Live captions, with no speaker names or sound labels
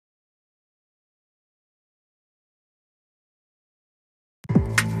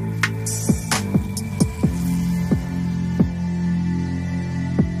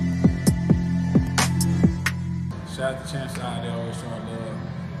champ side, they always showing love.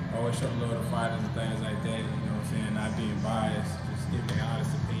 Always showing love to fighters and things like that. You know what I'm saying? Not being biased, just giving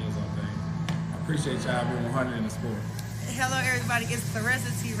honest opinions on things. I appreciate y'all being 100 in the sport. Hello, everybody. It's the rest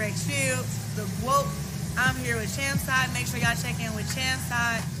of T-Rex Shield, the Woke. I'm here with Champside. Make sure y'all check in with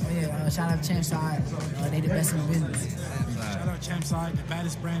Champside. Oh yeah, shout out to Champside. They the best in the business. Shout out Champside, the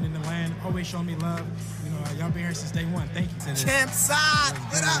baddest brand in the land. Always show me love. You know, y'all been here since day one. Thank you. Champside,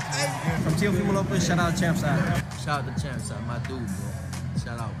 what up, baby? From Team People Open, shout out Champside. Shout out to Champside, my dude, bro.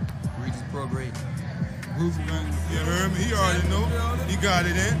 Shout out. Regis Pro Grade. Roof, you heard me? He already know. He got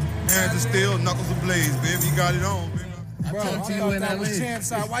it in. Hands of steel, knuckles ablaze, baby. He got it on, baby. Bro, I thought that was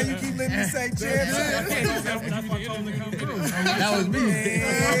Champside. Why you keep letting me say Champside? That was me.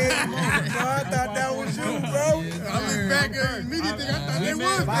 Bro, I thought that was you, bro. I look back at immediately. I thought they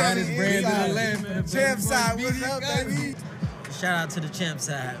was Baddest brand in the land. Champside, what's up, baby? Shout out to the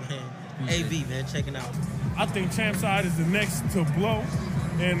Champside, man. AV, man, checking out. I think Champside is the next to blow,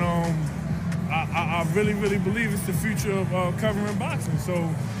 and I really, really believe it's the future of covering boxing. So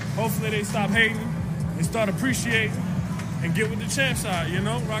hopefully they stop hating and start appreciating and get with the champ side, you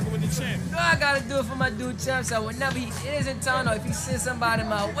know, rocking with the champ. You know I gotta do it for my dude champ side. Whenever he is in town or if he sends somebody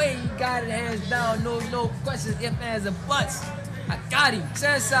my way, he got it hands down, no questions, ifs, ands, or buts. I got him.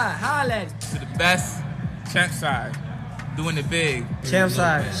 Champ side, holla at him. To the best, champ side, doing it big. Champ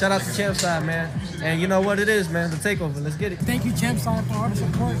Side. Shout out to Champ Side, man. And you know what it is, man, the takeover. Let's get it. Thank you, Champside, for all the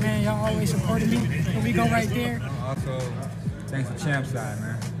support, man. Y'all always supporting me. When we go right there. Also, thanks to champ side,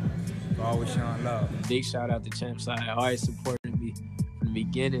 man. For always showing love. Big shout out to Champside. Always supporting me from the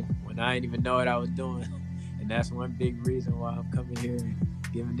beginning when I didn't even know what I was doing. And that's one big reason why I'm coming here and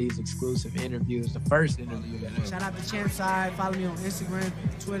giving these exclusive interviews. The first interview. Shout out to Champside. Follow me on Instagram,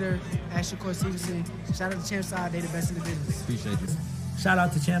 Twitter, @Shakur Stevenson. Shout out to Champside. They the best in the business. Appreciate you. Shout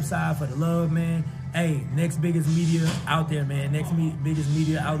out to Champside for the love, man. Hey, next biggest media out there, man. Next biggest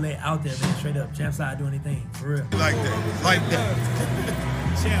media outlet out there, man. Straight up, Champside do anything, for real. Like that, like that.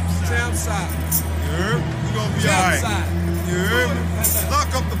 Champside. You heard? We gonna be all right. You heard me?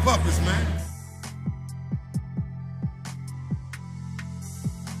 Lock up the puppets, man.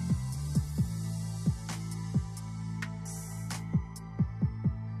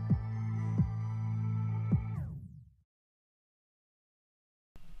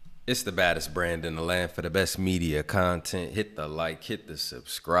 It's the baddest brand in the land. For the best media content, hit the like, hit the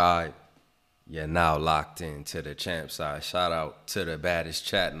subscribe. You're now locked into the champ side. Shout out to the baddest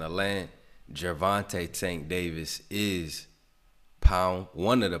chat in the land. Gervonta Tank Davis is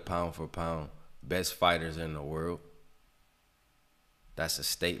one of the pound for pound best fighters in the world. That's a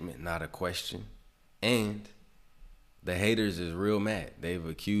statement, not a question. And the haters is real mad. They've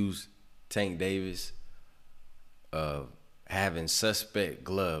accused Tank Davis of having suspect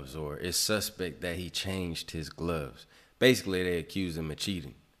gloves, or it's suspect that he changed his gloves. Basically, they accuse him of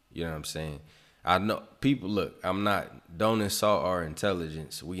cheating. You know what I'm saying? I know people, look, don't insult our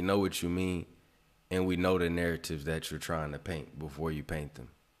intelligence. We know what you mean, and we know the narratives that you're trying to paint before you paint them.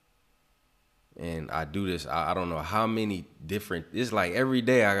 And I do this, I don't know how many different, it's like every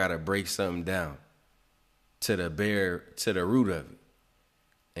day I got to break something down to the root of it.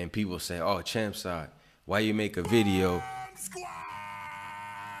 And people say, oh, Champ Side, why you make a video?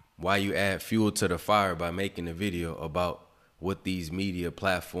 Why you add fuel to the fire by making a video about what these media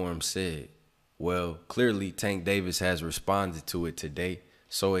platforms said? Well, clearly Tank Davis has responded to it today,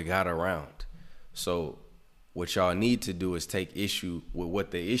 so it got around. So what y'all need to do is take issue with what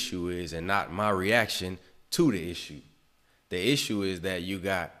the issue is and not my reaction to the issue. The issue is that you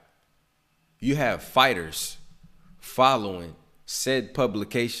have fighters following said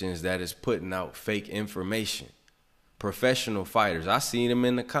publications that is putting out fake information. Professional fighters. I seen them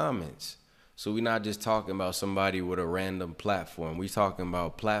in the comments. So we're not just talking about somebody with a random platform. We're talking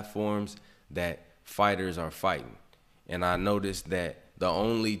about platforms that fighters are fighting. And I noticed that the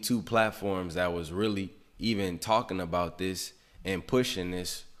only two platforms that was really even talking about this and pushing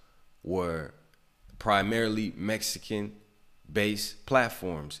this were primarily Mexican-based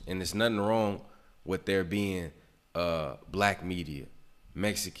platforms. And there's nothing wrong with there being black media,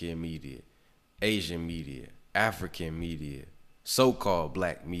 Mexican media, Asian media, African media, so-called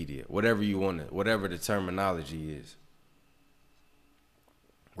black media, whatever you want to, whatever the terminology is.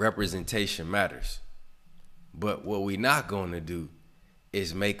 Representation matters. But what we're not going to do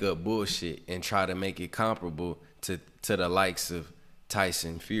is make up bullshit and try to make it comparable to the likes of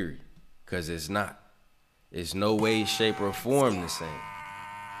Tyson Fury, because it's not. It's no way, shape, or form the same.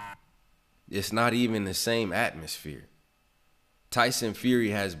 It's not even the same atmosphere. Tyson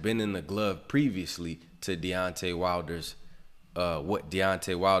Fury has been in the glove previously to Deontay Wilder's, what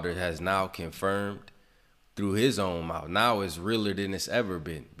Deontay Wilder has now confirmed through his own mouth. Now it's realer than it's ever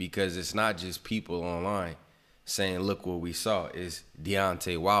been because it's not just people online saying, look what we saw. It's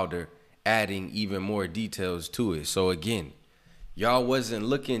Deontay Wilder adding even more details to it. So again, y'all wasn't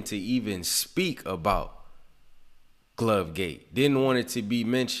looking to even speak about Glovegate. Didn't want it to be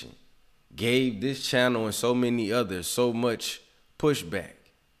mentioned. Gave this channel and so many others so much pushback.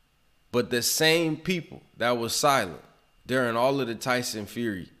 But the same people that was silent during all of the Tyson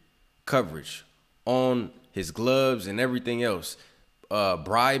Fury coverage on his gloves and everything else,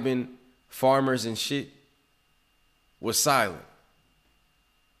 bribing farmers and shit, was silent,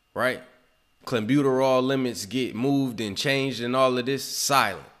 right? Clenbuterol limits get moved and changed and all of this,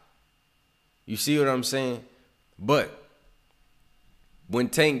 silent. You see what I'm saying? But when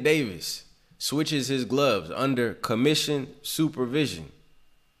Tank Davis switches his gloves under commission supervision,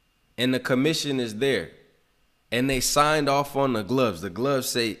 and the commission is there, and they signed off on the gloves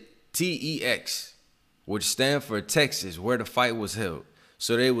say TEX, which stand for Texas, where the fight was held.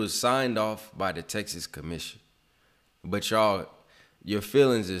 So they was signed off by the Texas Commission. But y'all, your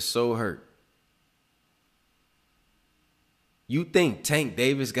feelings is so hurt. You think Tank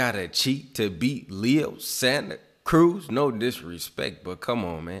Davis got to cheat to beat Leo Santa Cruz? No disrespect, but come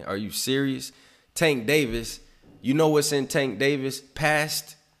on, man. Are you serious? Tank Davis, you know what's in Tank Davis?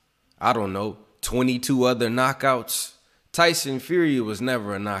 Past, I don't know, 22 other knockouts. Tyson Fury was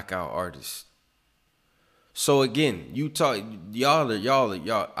never a knockout artist. So again, you talk, y'all,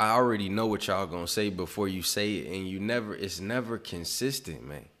 I already know what y'all gonna say before you say it, and it's never consistent,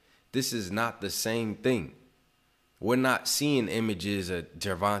 man. This is not the same thing. We're not seeing images of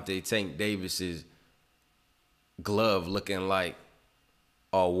Gervonta Tank Davis's glove looking like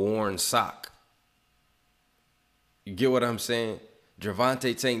a worn sock. You get what I'm saying?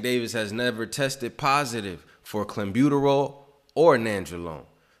 Gervonta Tank Davis has never tested positive for clenbuterol or nandrolone.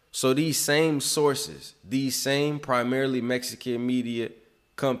 So these same sources, these same primarily Mexican media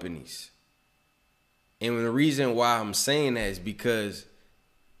companies, and the reason why I'm saying that is because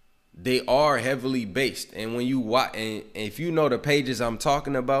they are heavily based. And when you watch, and if you know the pages I'm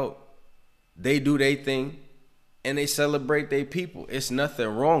talking about, they do their thing and they celebrate their people. It's nothing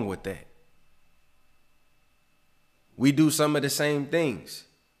wrong with that. We do some of the same things.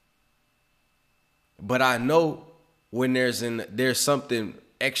 But I know when there's something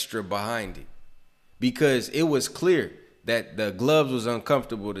extra behind it, because it was clear that the gloves was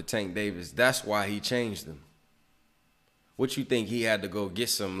uncomfortable to Tank Davis. That's why he changed them. What you think, he had to go get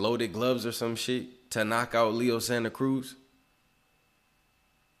some loaded gloves or some shit to knock out Leo Santa Cruz?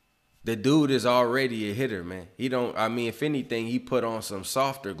 The dude is already a hitter, man. If anything, he put on some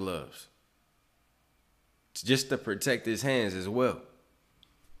softer gloves just to protect his hands as well.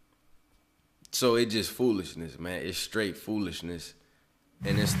 So it's just foolishness, man. It's straight foolishness.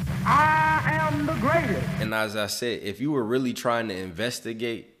 And I am the greatest. And as I said, if you were really trying to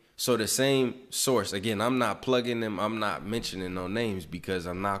investigate, so the same source, again, I'm not plugging them, I'm not mentioning no names because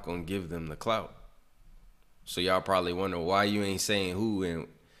I'm not going to give them the clout. So y'all probably wonder why you ain't saying who, and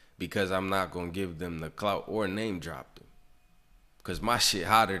because I'm not going to give them the clout or name drop them. Because my shit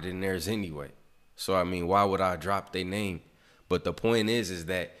hotter than theirs anyway. So, why would I drop their name? But the point is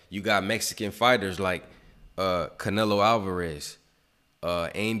that you got Mexican fighters like Canelo Alvarez,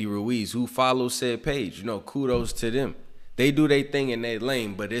 Andy Ruiz, who follow said page. Kudos to them. They do their thing in their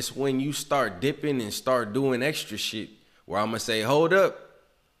lane, but it's when you start dipping and start doing extra shit where I'm going to say, hold up.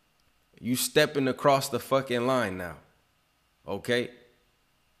 You stepping across the fucking line now. Okay?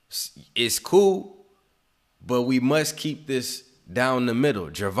 It's cool, but we must keep this down the middle.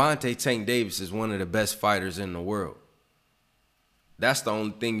 Gervonta Tank Davis is one of the best fighters in the world. That's the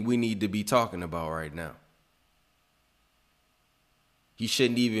only thing we need to be talking about right now. He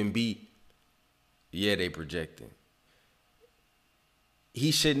shouldn't even be, they projecting.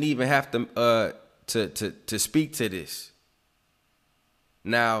 He shouldn't even have to speak to this.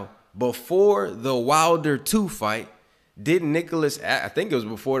 Now, before the Wilder 2 fight, I think it was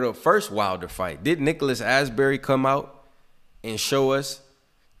before the first Wilder fight, did Nicholas Asbury come out and show us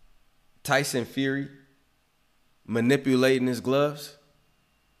Tyson Fury manipulating his gloves?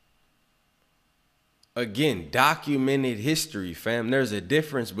 Again, documented history, fam. There's a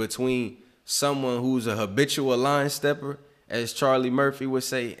difference between someone who's a habitual line stepper, as Charlie Murphy would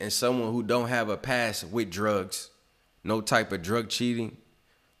say, and someone who don't have a past with drugs, no type of drug cheating,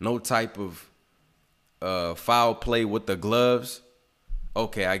 no type of foul play with the gloves.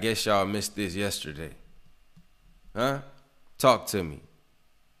 Okay, I guess y'all missed this yesterday. Huh? Talk to me.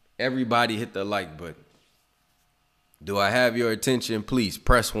 Everybody hit the like button. Do I have your attention? Please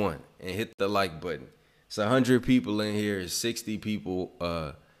press 1 and hit the like button. It's 100 people in here. It's 60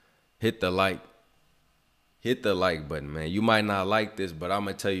 people hit the like. hit the like button, man. You might not like this, but I'm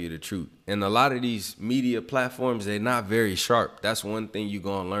going to tell you the truth. And a lot of these media platforms, they're not very sharp. That's one thing you're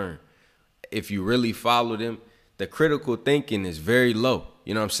going to learn. If you really follow them, the critical thinking is very low.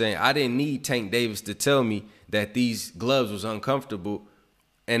 You know what I'm saying? I didn't need Tank Davis to tell me that these gloves was uncomfortable,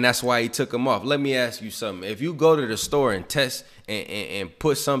 and that's why he took them off. Let me ask you something. If you go to the store and test and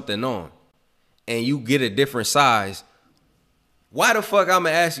put something on and you get a different size, why the fuck I'm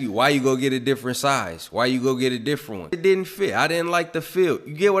going to ask you why you go get a different size? Why you go get a different one? It didn't fit. I didn't like the feel.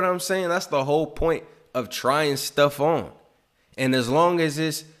 You get what I'm saying? That's the whole point of trying stuff on. And as long as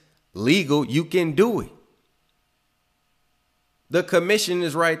it's legal, you can do it. The commission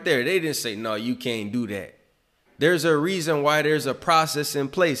is right there. They didn't say, no, you can't do that. There's a reason why there's a process in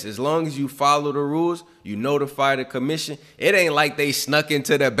place. As long as you follow the rules, you notify the commission. It ain't like they snuck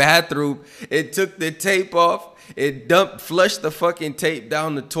into the bathroom and took the tape off and flushed the fucking tape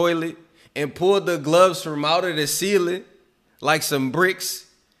down the toilet and pulled the gloves from out of the ceiling like some bricks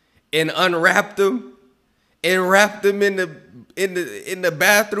and unwrapped them and wrapped them in the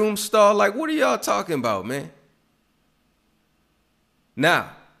bathroom stall. Like, what are y'all talking about, man?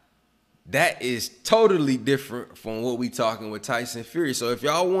 Now, that is totally different from what we talking with Tyson Fury. So if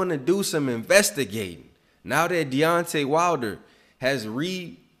y'all want to do some investigating, now that Deontay Wilder has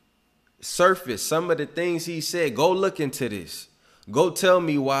resurfaced some of the things he said, go look into this. Go tell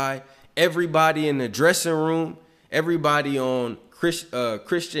me why everybody in the dressing room, everybody on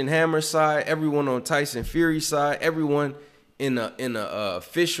Christian Hammer's side, everyone on Tyson Fury's side, everyone in a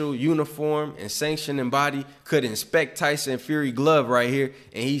official uniform and sanctioning body could inspect Tyson Fury glove right here,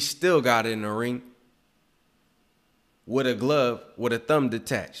 and he still got it in the ring with a glove with a thumb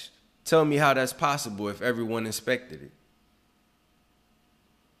detached. Tell me how that's possible if everyone inspected it.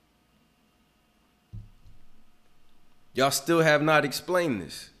 Y'all still have not explained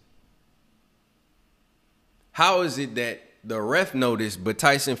this. How is it that the ref noticed, but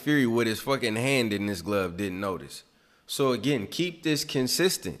Tyson Fury with his fucking hand in this glove didn't notice? So again, keep this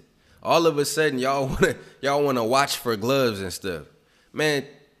consistent. All of a sudden, y'all wanna watch for gloves and stuff. Man,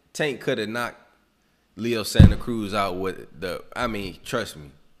 Tank could have knocked Leo Santa Cruz out with trust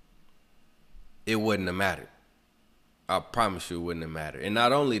me, it wouldn't have mattered. I promise you it wouldn't have mattered. And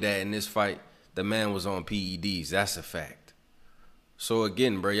not only that, in this fight, the man was on PEDs. That's a fact. So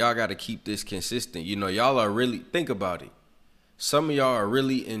again, bro, y'all got to keep this consistent. You know, y'all are really, think about it. Some of y'all are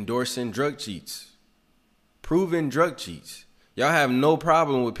really endorsing drug cheats. Proven drug cheats. Y'all have no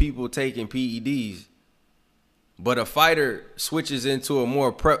problem with people taking PEDs, but a fighter switches into a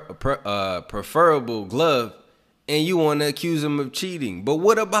more preferable glove and you want to accuse him of cheating. But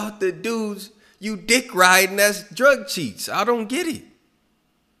what about the dudes you dick riding as drug cheats? I don't get it.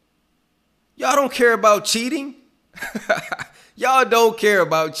 Y'all don't care about cheating. Y'all don't care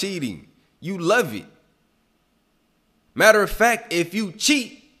about cheating. You love it. Matter of fact, if you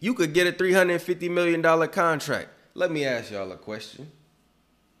cheat, you could get a $350 million contract. Let me ask y'all a question.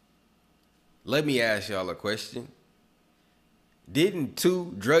 Didn't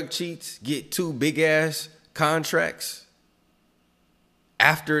 2 drug cheats get 2 big-ass contracts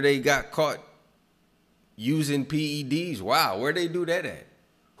after they got caught using PEDs? Wow, where'd they do that at?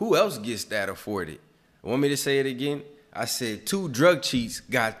 Who else gets that afforded? Want me to say it again? I said 2 drug cheats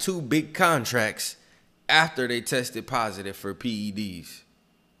got 2 big contracts after they tested positive for PEDs.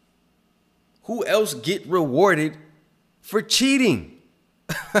 Who else get rewarded for cheating?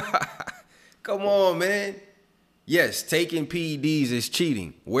 Come on, man. Yes, taking PEDs is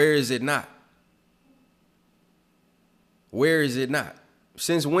cheating. Where is it not? Where is it not?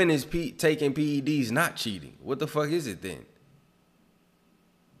 Since when is taking PEDs not cheating? What the fuck is it then?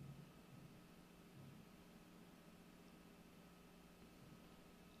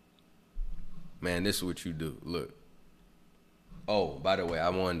 Man, this is what you do. Look. Oh, by the way, I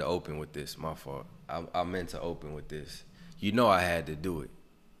wanted to open with this. My fault. I meant to open with this. You know I had to do it.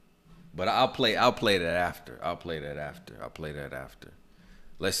 But I'll play that after. I'll play that after.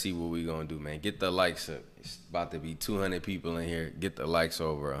 Let's see what we gonna do, man. Get the likes up. It's about to be 200 people in here. Get the likes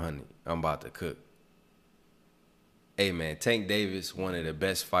over 100. I'm about to cook. Hey, man, Tank Davis, one of the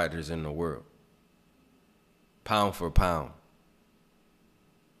best fighters in the world. Pound for pound.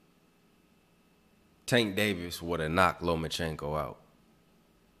 Tank Davis would have knocked Lomachenko out.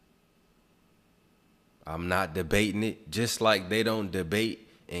 I'm not debating it. Just like they don't debate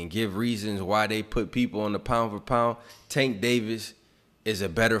and give reasons why they put people on the pound for pound, Tank Davis is a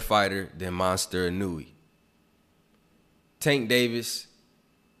better fighter than Monster Inoue. Tank Davis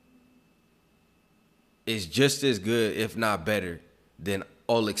is just as good, if not better, than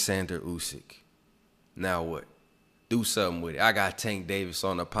Alexander Usyk. Now what? Do something with it. I got Tank Davis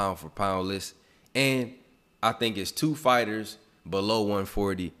on the pound for pound list. And I think it's 2 fighters below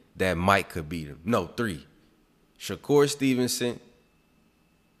 140 that might could beat him. No, 3. Shakur Stevenson,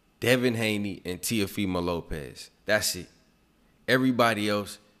 Devin Haney, and Teofimo Lopez. That's it. Everybody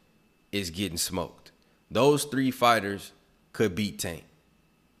else is getting smoked. Those 3 fighters could beat Tank.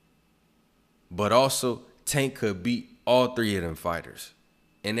 But also, Tank could beat all 3 of them fighters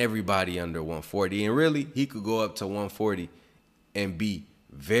and everybody under 140. And really, he could go up to 140 and be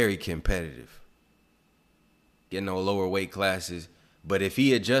very competitive. Get no lower weight classes. But if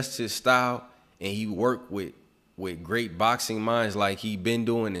he adjusts his style and he work with great boxing minds like he been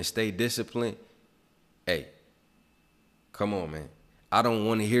doing and stay disciplined, hey, come on, man. I don't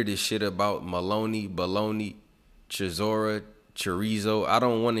want to hear this shit about Maloney, Baloney, Chisora, Chorizo. I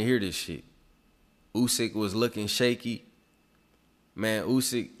don't want to hear this shit. Usyk was looking shaky. Man,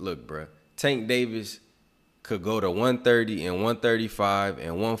 Usyk, look, bruh. Tank Davis could go to 130 and 135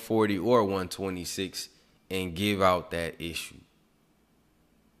 and 140 or 126 and give out that issue.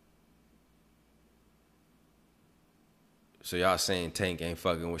 So y'all saying Tank ain't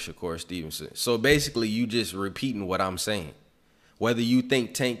fucking with Shakur Stevenson. So basically you just repeating what I'm saying. Whether you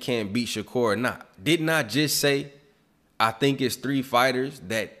think Tank can't beat Shakur or not. Didn't I just say I think it's 3 fighters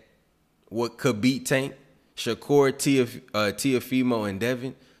that could beat Tank? Shakur, Teofimo, and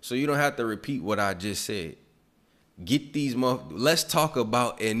Devin. So you don't have to repeat what I just said. Get these let's talk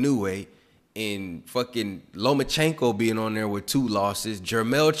about Inoue and fucking Lomachenko being on there with 2 losses.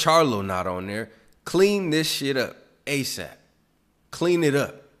 Jermell Charlo not on there. Clean this shit up ASAP. Clean it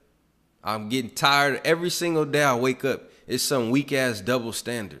up. I'm getting tired. Every single day I wake up, it's some weak-ass double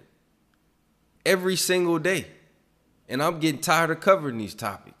standard. Every single day. And I'm getting tired of covering these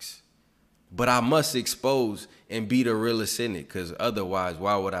topics. But I must expose and be the realest in it, because otherwise,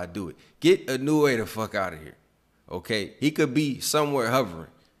 why would I do it? Get Inoue the fuck out of here. Okay? He could be somewhere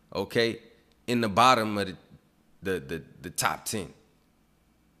hovering. Okay? In the bottom of the top 10.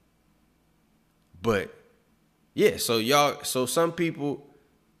 But yeah, so some people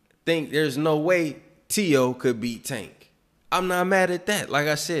think there's no way Tio could beat Tank. I'm not mad at that. Like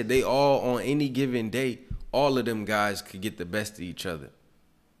I said, they all on any given day, all of them guys could get the best of each other.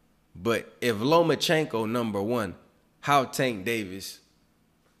 But if Lomachenko number 1, how Tank Davis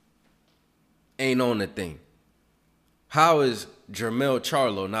ain't on the thing? How is Jermell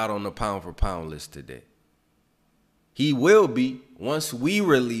Charlo not on the pound for pound list today? He will be once we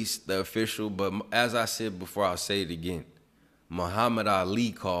release the official, but as I said before, I'll say it again. Muhammad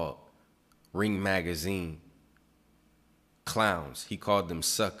Ali called Ring Magazine clowns. He called them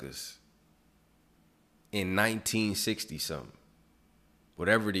suckers in 1960-something.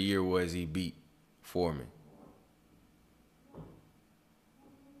 Whatever the year was he beat Foreman.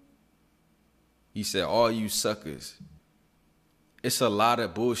 He said, all you suckers. It's a lot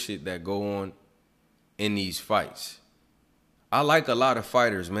of bullshit that go on in these fights. I like a lot of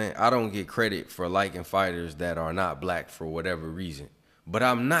fighters, man. I don't get credit for liking fighters that are not black for whatever reason. But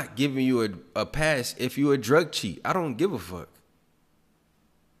I'm not giving you a pass if you a drug cheat. I don't give a fuck.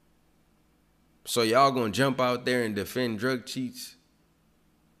 So y'all gonna jump out there and defend drug cheats?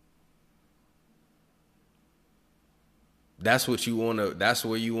 That's what you wanna. That's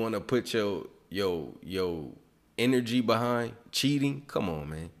where you wanna put your energy behind cheating. Come on,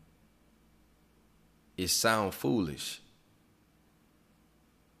 man. It sound foolish.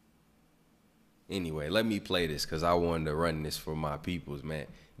 Anyway, let me play this because I wanted to run this for my peoples, man.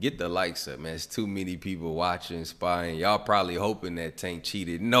 Get the likes up, man. It's too many people watching, spying. Y'all probably hoping that Tank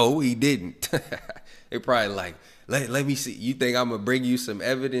cheated. No, he didn't. They probably like, let me see. You think I'm going to bring you some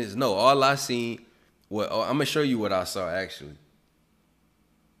evidence? No, all I seen, I'm going to show you what I saw, actually.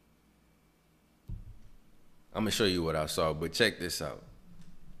 I'm going to show you what I saw, but check this out.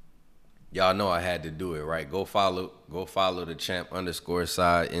 Y'all know I had to do it, right? Go follow the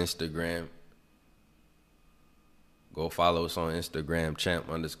champ_side Instagram. Go follow us on Instagram,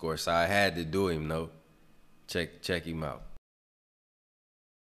 champ_side. I had to do him, though. Check him out.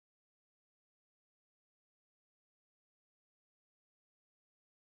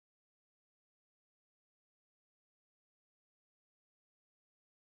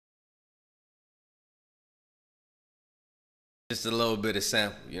 Just a little bit of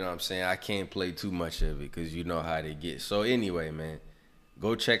sample, you know what I'm saying? I can't play too much of it because you know how they get. So anyway, man,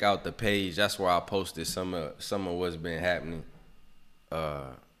 go check out the page. That's where I posted some of what's been happening.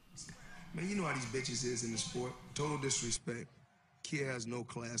 Man, you know how these bitches is in the sport. Total disrespect. Kid has no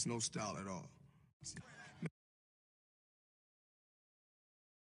class, no style at all.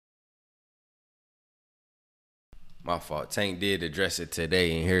 My fault. Tank did address it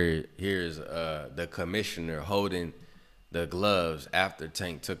today, and here's the commissioner holding the gloves after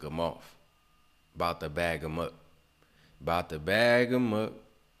Tank took them off. About to bag him up. About to bag him up.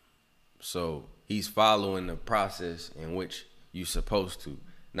 So he's following the process in which you supposed to.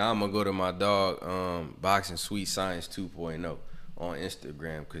 Now I'm gonna go to my dog, Boxing Sweet Science 2.0 on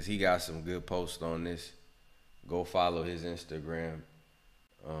Instagram, because he got some good posts on this. Go follow his Instagram.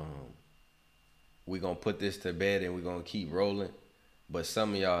 We gonna put this to bed and we gonna keep rolling. But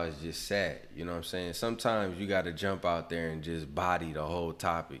some of y'all is just sad. You know what I'm saying? Sometimes you gotta jump out there and just body the whole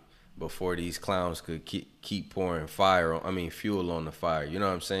topic before these clowns could keep pouring fuel on the fire. You know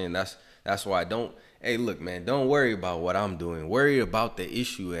what I'm saying? That's why hey, look, man, don't worry about what I'm doing. Worry about the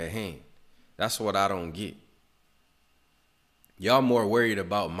issue at hand. That's what I don't get. Y'all more worried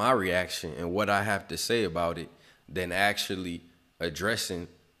about my reaction and what I have to say about it than actually addressing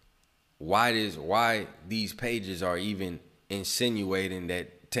why these pages are even insinuating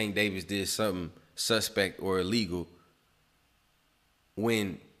that Tank Davis did something suspect or illegal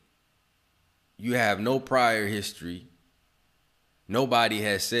when you have no prior history. Nobody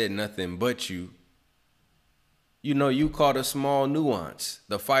has said nothing but you. You know, you caught a small nuance.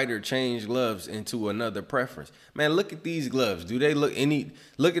 The fighter changed gloves into another preference. Man, look at these gloves. Do they look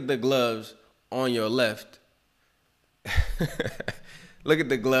look at the gloves on your left. Look at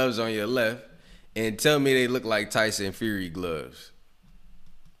the gloves on your left and tell me they look like Tyson Fury gloves.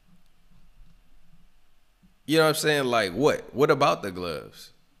 You know what I'm saying? Like what? What about the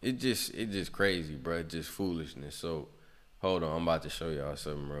gloves? It just crazy, bro. It's just foolishness. So hold on, I'm about to show y'all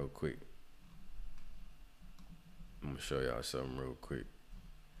something real quick. I'm gonna show y'all something real quick.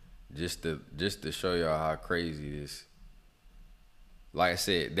 Just to show y'all how crazy this. Like I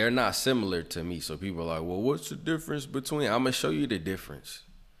said, they're not similar to me. So people are like, well, what's the difference between? I'm gonna show you the difference.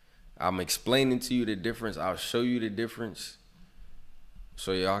 I'm explaining to you the difference. I'll show you the difference.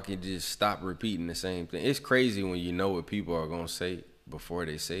 So y'all can just stop repeating the same thing. It's crazy when you know what people are gonna say before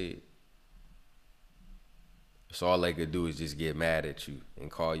they say it. So all they could do is just get mad at you and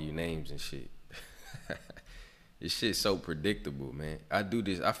call you names and shit. This shit's so predictable, man. I do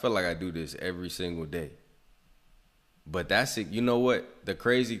this. I feel like I do this every single day. But that's it. You know what? The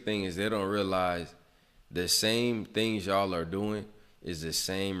crazy thing is they don't realize the same things y'all are doing is the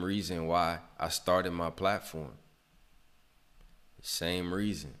same reason why I started my platform. Same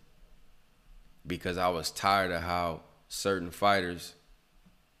reason. Because I was tired of how certain fighters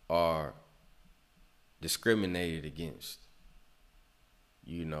are discriminated against.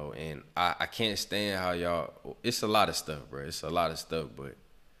 You know, and I can't stand how y'all, it's a lot of stuff, bro. It's a lot of stuff, but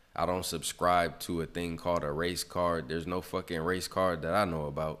I don't subscribe to a thing called a race card. There's no fucking race card that I know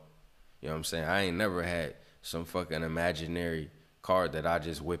about. You know what I'm saying? I ain't never had some fucking imaginary card that I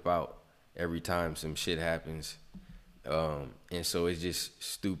just whip out every time some shit happens. And so it's just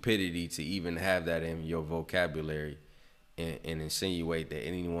stupidity to even have that in your vocabulary and insinuate that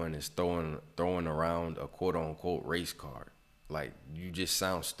anyone is throwing around a quote unquote race card. Like, you just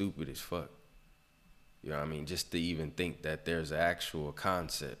sound stupid as fuck. You know what I mean? Just to even think that there's an actual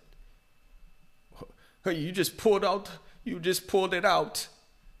concept. Hey, you just pulled it out.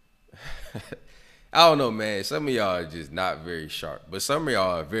 I don't know, man. Some of y'all are just not very sharp. But some of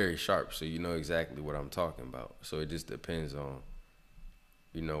y'all are very sharp, so you know exactly what I'm talking about. So it just depends on,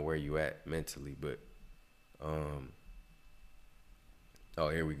 you know, where you at mentally. But, oh,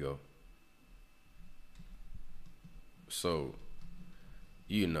 here we go. So,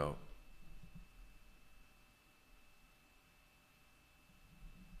 you know,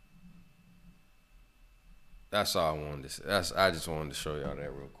 that's all I wanted to say. I just wanted to show y'all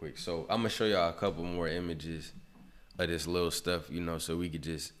that real quick. So I'm gonna show y'all a couple more images of this little stuff, you know, so we could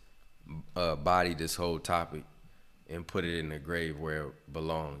just body this whole topic and put it in the grave where it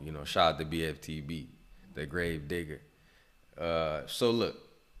belongs. You know, shout out to BFTB, the grave digger. So look,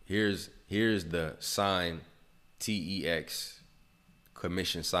 here's the sign TEX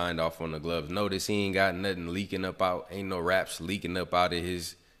commission signed off on the gloves. Notice he ain't got nothing leaking up out. Ain't no wraps leaking up out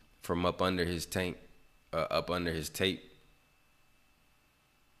of from up under his tank, up under his tape.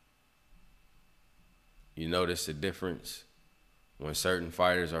 You notice the difference when certain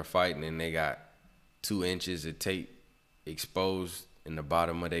fighters are fighting and they got 2 inches of tape exposed in the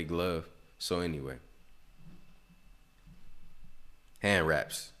bottom of their glove. So anyway, hand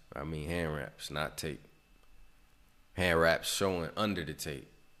wraps, not tape. Hand wraps showing under the tape.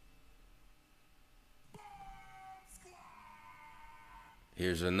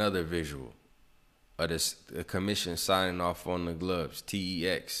 Here's another visual of the commission signing off on the gloves.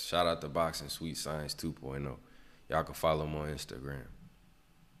 TEX. Shout out to Boxing Sweet Science 2.0. Y'all can follow him on Instagram.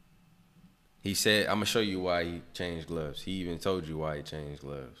 He said, I'm going to show you why he changed gloves. He even told you why he changed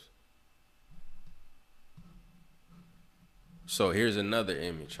gloves. So here's another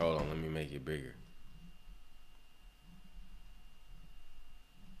image. Hold on, let me make it bigger.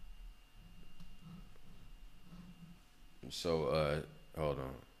 So hold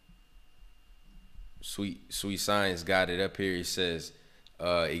on. Sweet Science got it up here. He says,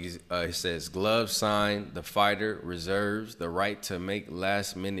 it says gloves sign. The fighter reserves the right to make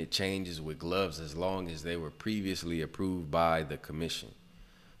last minute changes with gloves as long as they were previously approved by the commission.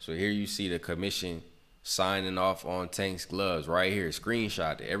 So here you see the commission signing off on Tank's gloves right here.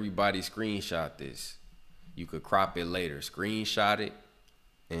 Screenshot it. Everybody screenshot this. You could crop it later. Screenshot it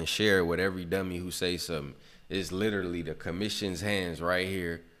and share it with every dummy who says something. It's literally the commission's hands right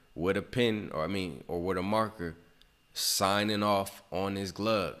here with a pen or with a marker signing off on his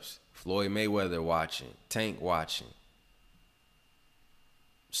gloves. Floyd Mayweather watching, Tank watching.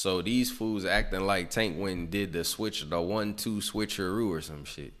 So these fools acting like Tank went and did the 1-2 switcheroo or some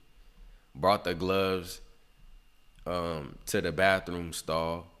shit. Brought the gloves to the bathroom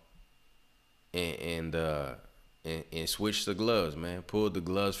stall and switched the gloves, man. Pulled the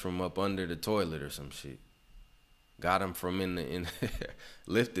gloves from up under the toilet or some shit. Got him from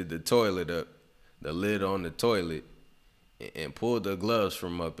lifted the toilet up, the lid on the toilet, and pulled the gloves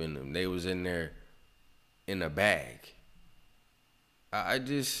from up in them. They was in there in a bag. I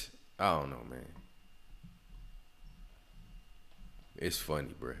don't know, man. It's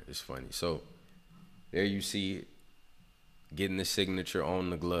funny, bruh. It's funny. So there you see it, getting the signature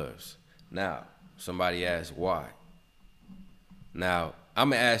on the gloves. Now, somebody asked why. Now, I'm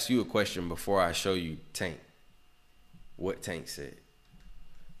going to ask you a question before I show you Tank. What Tank said.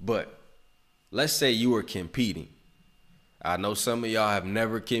 But let's say you were competing. I know some of y'all have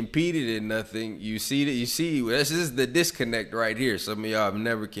never competed in nothing. You see that? You see, this is the disconnect right here. Some of y'all have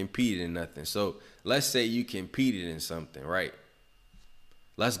never competed in nothing. So let's say you competed in something, right?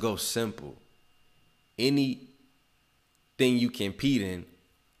 Let's go simple. Anything you compete in,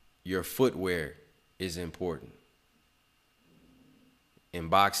 your footwear is important. In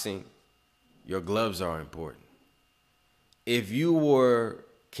boxing, your gloves are important. If you were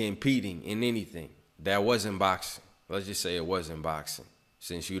competing in anything that wasn't boxing, let's just say it wasn't boxing,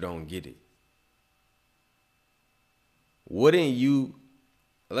 since you don't get it. Wouldn't you,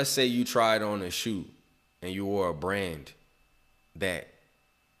 let's say you tried on a shoe and you wore a brand that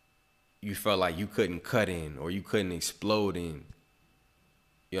you felt like you couldn't cut in or you couldn't explode in.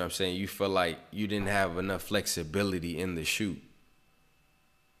 You know what I'm saying? You felt like you didn't have enough flexibility in the shoe.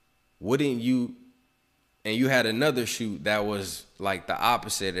 Wouldn't you, and you had another shoe that was like the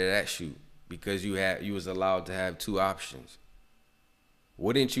opposite of that shoe because you was allowed to have two options.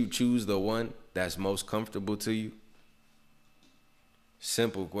 Wouldn't you choose the one that's most comfortable to you?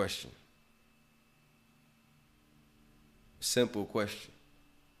 Simple question. Simple question.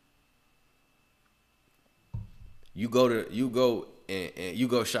 You go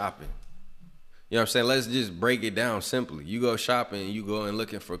shopping. You know what I'm saying? Let's just break it down simply. You go shopping, you go and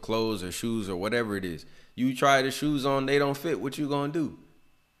looking for clothes or shoes or whatever it is. You try the shoes on, they don't fit. What you gonna do?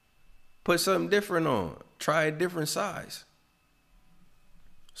 Put something different on. Try a different size.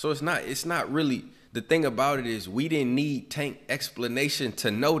 So it's not really, the thing about it is we didn't need Tank explanation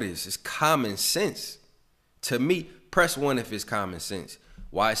to know this. It's common sense. To me, press 1 if it's common sense.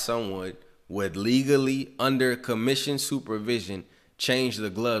 Why someone would legally, under commission supervision, change the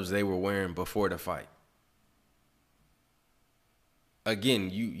gloves they were wearing before the fight. Again,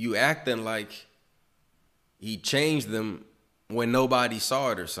 you acting like he changed them when nobody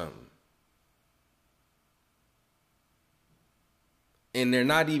saw it or something. And they're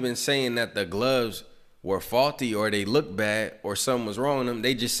not even saying that the gloves were faulty or they look bad or something was wrong with them.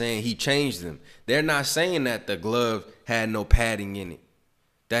 They just saying he changed them. They're not saying that the glove had no padding in it,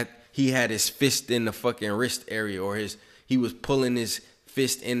 that he had his fist in the fucking wrist area or he was pulling his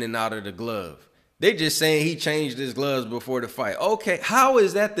fist in and out of the glove. They just saying he changed his gloves before the fight. Okay, how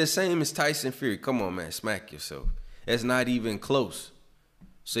is that the same as Tyson Fury? Come on, man, smack yourself. It's not even close.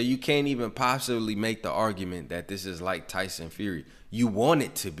 So you can't even possibly make the argument that this is like Tyson Fury. You want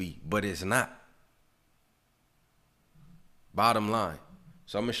it to be, but it's not. Bottom line.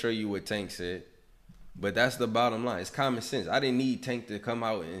 So I'm going to show you what Tank said. But that's the bottom line. It's common sense. I didn't need Tank to come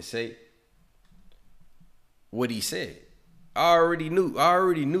out and say what he said. I already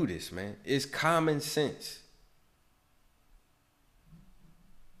knew this, man. It's common sense.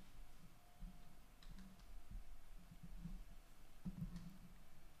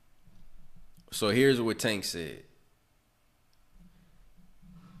 So here's what Tank said.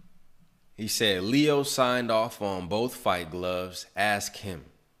 He said, Leo signed off on both fight gloves. Ask him.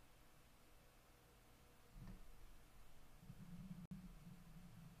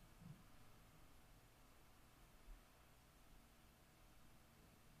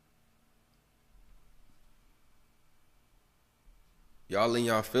 Y'all in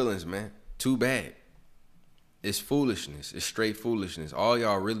y'all feelings, man. Too bad. It's foolishness. It's straight foolishness. All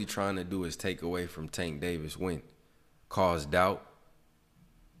y'all really trying to do is take away from Tank Davis' win. Cause doubt.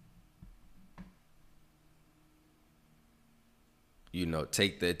 You know,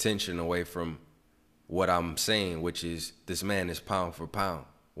 take the attention away from what I'm saying, which is this man is pound for pound,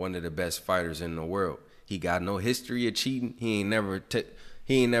 one of the best fighters in the world. He got no history of cheating. He ain't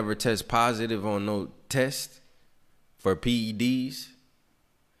never test positive on no test for PEDs.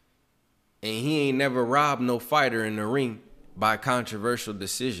 And he ain't never robbed no fighter in the ring by controversial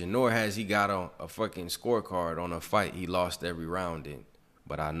decision, nor has he got on a fucking scorecard on a fight he lost every round in.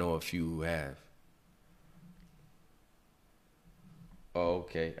 But I know a few who have. Oh,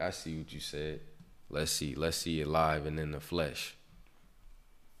 okay. I see what you said. Let's see it live and in the flesh.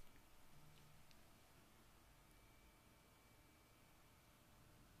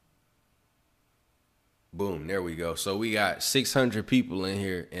 Boom, there we go. So we got 600 people in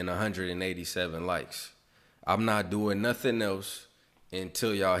here and 187 likes. I'm not doing nothing else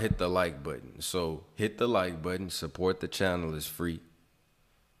until y'all hit the like button. So hit the like button, support the channel, it's free.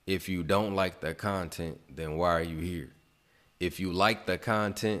 If you don't like the content, then why are you here? If you like the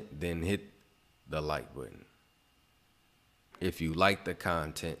content, then hit the like button. If you like the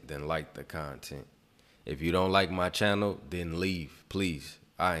content, then like the content. If you don't like my channel, then leave, please.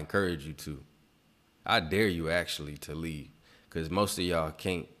 I encourage you to. I dare you actually to leave, because most of y'all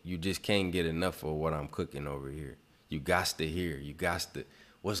you just can't get enough of what I'm cooking over here. You got to hear,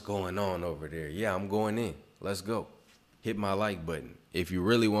 what's going on over there? Yeah, I'm going in. Let's go. Hit my like button. If you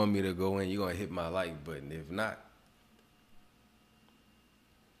really want me to go in, you're going to hit my like button. If not,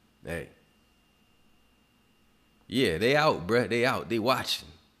 hey. Yeah, they out, bruh. They out. They watching.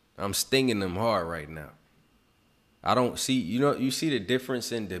 I'm stinging them hard right now. I don't see, you see the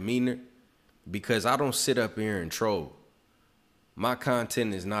difference in demeanor? Because I don't sit up here and troll. My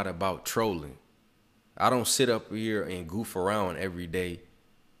content is not about trolling. I don't sit up here and goof around every day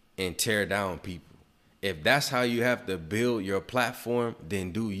and tear down people. If that's how you have to build your platform,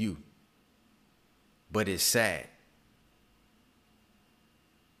 then do you. But it's sad.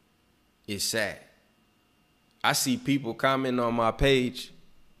 It's sad. I see people comment on my page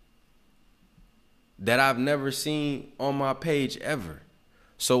that I've never seen on my page ever.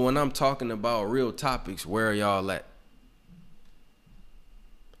 So when I'm talking about real topics, where are y'all at?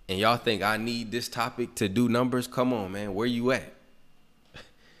 And y'all think I need this topic to do numbers? Come on, man. Where you at?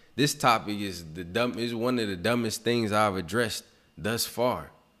 This topic is one of the dumbest things I've addressed thus far.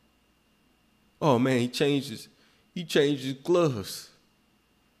 Oh man, he changed his gloves.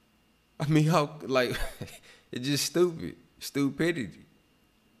 I mean, how, like, it's just stupidity.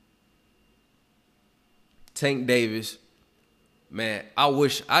 Tank Davis. Man,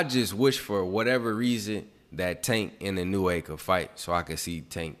 I just wish for whatever reason that Tank and the New A could fight so I could see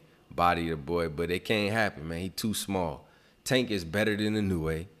Tank body the boy, but it can't happen, man. He too small. Tank is better than the New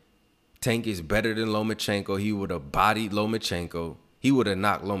A. Tank is better than Lomachenko. He would have bodied Lomachenko. He would have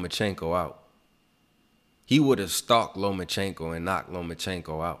knocked Lomachenko out. He would have stalked Lomachenko and knocked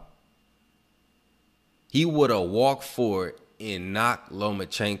Lomachenko out. He would have walked forward and knocked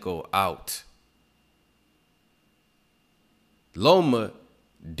Lomachenko out. Loma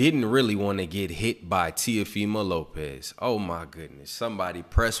didn't really want to get hit by Teofimo Lopez. Oh my goodness. Somebody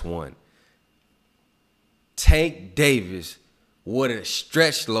press one. Tank Davis would have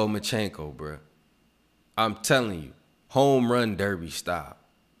stretched Lomachenko, bro. I'm telling you. Home run derby style.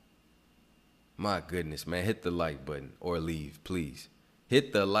 My goodness, man. Hit the like button or leave, please.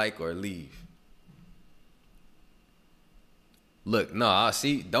 Hit the like or leave. Look, no,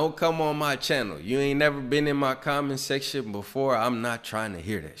 see, don't come on my channel. You ain't never been in my comment section before. I'm not trying to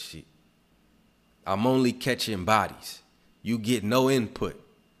hear that shit. I'm only catching bodies. You get no input.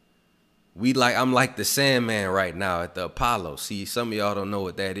 I'm like the Sandman right now at the Apollo. See, some of y'all don't know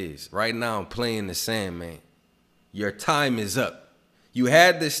what that is. Right now, I'm playing the Sandman. Your time is up. You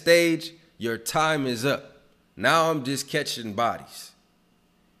had the stage. Your time is up. Now I'm just catching bodies.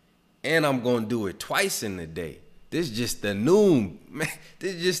 And I'm going to do it twice in the day. This is just the noon, man.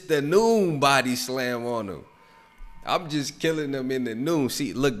 This is just the noon body slam on them. I'm just killing them in the noon.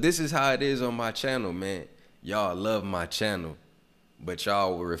 See, look, this is how it is on my channel, man. Y'all love my channel, but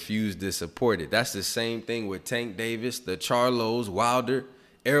y'all will refuse to support it. That's the same thing with Tank Davis, the Charlos, Wilder,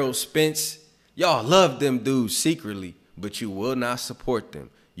 Errol Spence. Y'all love them dudes secretly, but you will not support them.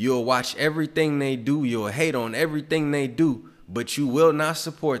 You'll watch everything they do. You'll hate on everything they do, but you will not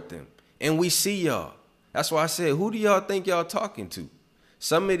support them. And we see y'all. That's why I said, who do y'all think y'all talking to?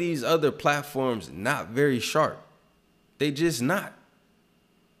 Some of these other platforms not very sharp. They just not.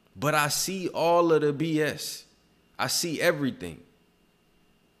 But I see all of the BS. I see everything.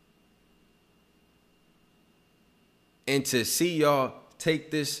 And to see y'all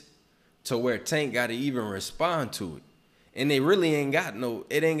take this to where Tank got to even respond to it. And they really ain't got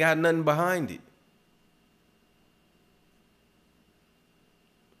it ain't got nothing behind it.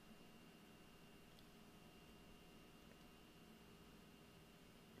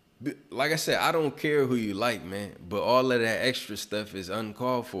 Like I said, I don't care who you like, man, but all of that extra stuff is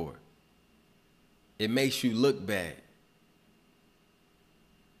uncalled for. It makes you look bad.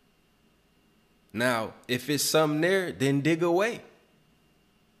 Now, if it's something there, then dig away.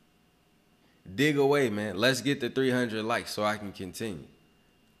 Dig away, man. Let's get the 300 likes so I can continue.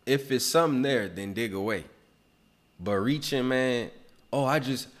 If it's something there, then dig away. But reaching, man,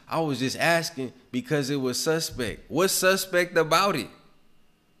 I was just asking because it was suspect. What's suspect about it?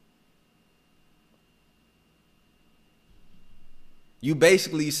 You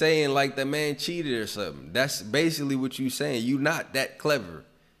basically saying like the man cheated or something. That's basically what you saying. You not that clever.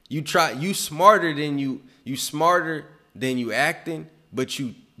 You smarter than you acting, but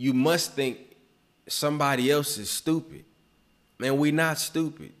you must think somebody else is stupid. Man, we not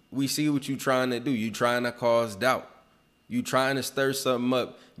stupid. We see what you trying to do. You trying to cause doubt. You trying to stir something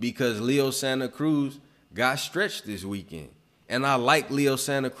up because Leo Santa Cruz got stretched this weekend. And I like Leo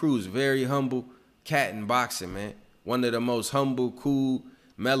Santa Cruz, very humble cat in boxing, man. One of the most humble, cool,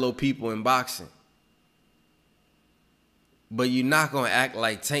 mellow people in boxing. But you're not going to act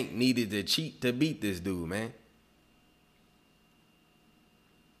like Tank needed to cheat to beat this dude, man.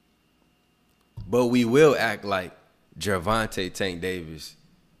 But we will act like Gervonta Tank Davis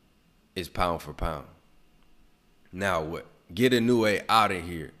is pound for pound. Now what? Get a new way out of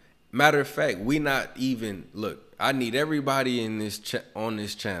here. Matter of fact, we not even, look, I need everybody in on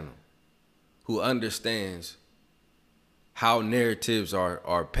this channel who understands how narratives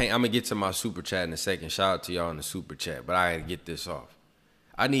are paint. I'm going to get to my super chat in a second. Shout out to y'all in the super chat, but I got to get this off.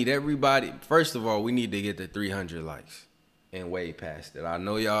 I need everybody. First of all, we need to get to 300 likes and way past it. I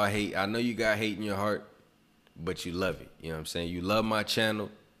know y'all hate. I know you got hate in your heart, but you love it. You know what I'm saying? You love my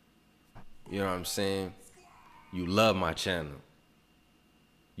channel. You know what I'm saying? You love my channel.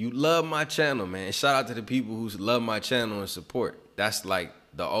 You love my channel, man. Shout out to the people who love my channel and support. That's like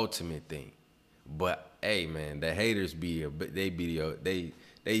the ultimate thing. But hey, man, the haters they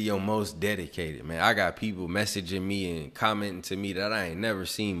your most dedicated, man. I got people messaging me and commenting to me that I ain't never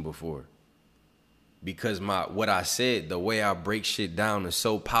seen before. Because what I said, the way I break shit down is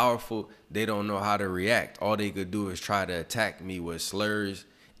so powerful, they don't know how to react. All they could do is try to attack me with slurs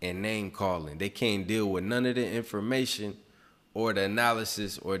and name calling. They can't deal with none of the information or the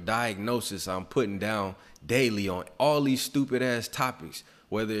analysis or diagnosis I'm putting down daily on all these stupid ass topics.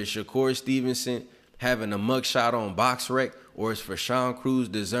 Whether it's Shakur Stevenson having a mugshot on BoxRec, or it's for Sean Cruz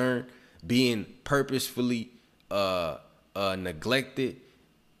DeZern being purposefully neglected,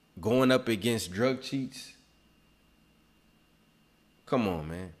 going up against drug cheats. Come on,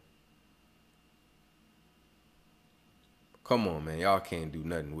 man. Come on, man. Y'all can't do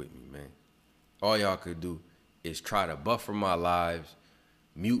nothing with me, man. All y'all could do is try to buffer my lives,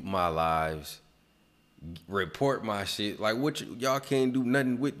 mute my lives, report my shit. Like, y'all can't do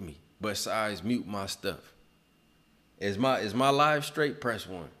nothing with me besides mute my stuff. Is my live straight? Press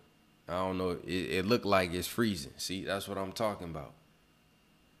 1. I don't know. It looked like it's freezing. See, that's what I'm talking about.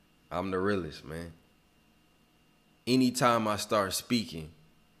 I'm the realest, man. Anytime I start speaking,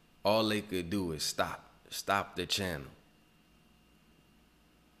 all they could do is stop the channel.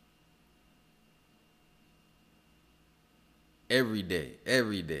 Every day.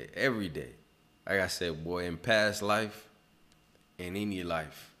 Like I said, boy, in past life, in any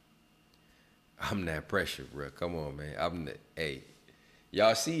life, I'm that pressure, bro. Come on, man. Hey,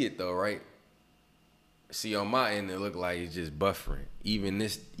 y'all see it though, right? See, on my end, it look like it's just buffering. Even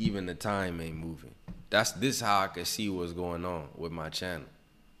the time ain't moving. This how I can see what's going on with my channel.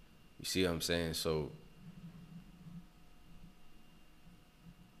 You see what I'm saying? So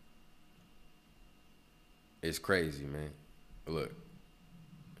it's crazy, man. Look,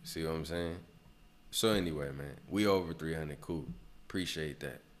 see what I'm saying? So anyway, man, we over 300. Cool. Appreciate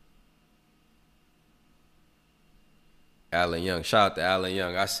that. Alan Young. Shout out to Alan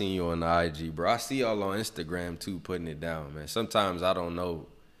Young. I seen you on the IG, bro. I see y'all on Instagram, too, putting it down, man. Sometimes I don't know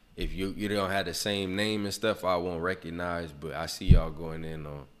if you don't have the same name and stuff, I won't recognize, but I see y'all going in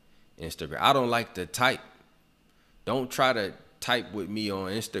on Instagram. I don't like to type. Don't try to type with me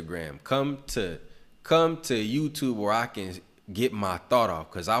on Instagram. Come to YouTube where I can get my thought off,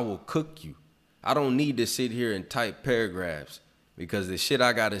 because I will cook you. I don't need to sit here and type paragraphs, because the shit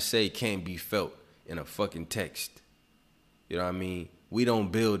I gotta say can't be felt in a fucking text. You know what I mean? We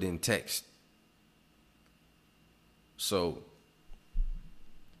don't build in text. So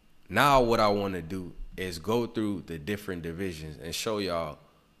now what I want to do is go through the different divisions and show y'all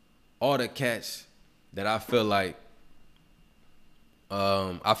all the cats that I feel like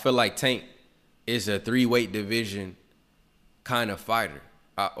Tank is a 3-weight division kind of fighter,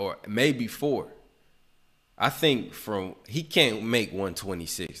 or maybe 4. I think he can't make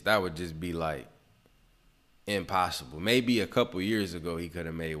 126. That would just be like impossible. Maybe a couple years ago he could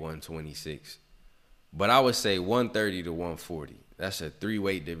have made 126. But I would say 130 to 140. That's a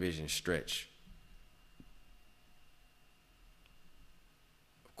 3-weight division stretch.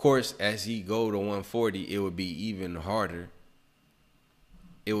 Of course, as he go to 140, it would be even harder.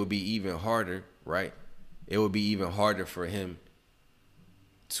 It would be even harder, right? It would be even harder for him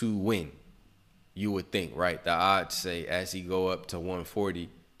to win. You would think, right? The odds say as he go up to 140,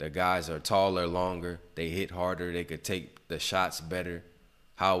 the guys are taller, longer. They hit harder. They could take the shots better.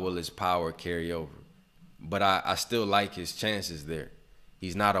 How will his power carry over? But I still like his chances there.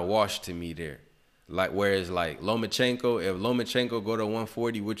 He's not a wash to me there. Like, whereas like Lomachenko, if Lomachenko go to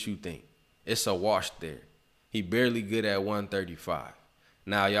 140, what you think? It's a wash there. He barely good at 135.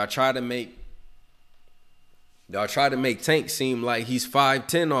 Now y'all try to make Tank seem like he's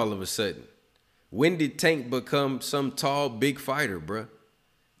 5'10" all of a sudden. When did Tank become some tall, big fighter, bruh?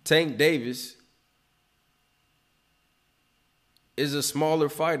 Tank Davis is a smaller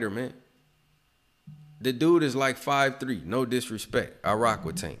fighter, man. The dude is like 5'3", no disrespect. I rock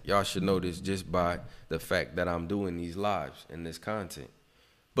with Tank. Y'all should know this just by the fact that I'm doing these lives and this content.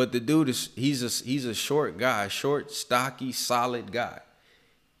 But the dude he's a short guy, short, stocky, solid guy.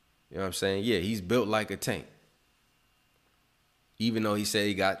 You know what I'm saying? Yeah, he's built like a tank. Even though he said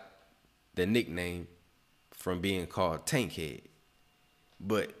he got the nickname from being called Tank Head.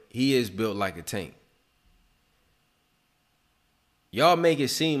 But he is built like a tank. Y'all make it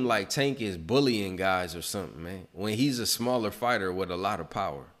seem like Tank is bullying guys or something, man, when he's a smaller fighter with a lot of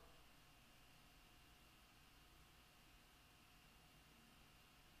power.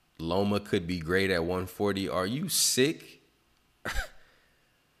 Loma could be great at 140. Are you sick?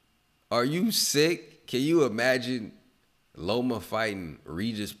 Are you sick? Can you imagine Loma fighting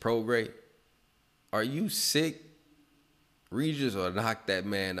Regis Prograis? Are you sick? Regis will knock that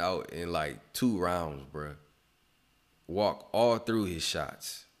man out in like 2 rounds, bruh. Walk all through his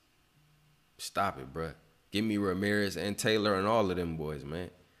shots. Stop it, bruh. Give me Ramirez and Taylor and all of them boys, man.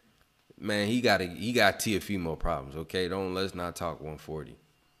 Man, he got Teofimo problems, okay? Let's not talk 140.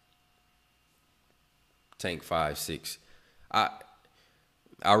 Tank 5'6".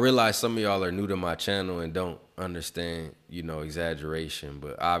 I realize some of y'all are new to my channel and don't understand, exaggeration,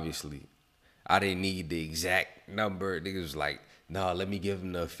 but obviously I didn't need the exact number. Niggas was like, nah, let me give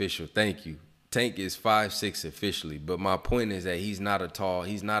him the official. Thank you. Tank is 5'6" officially, but my point is that he's not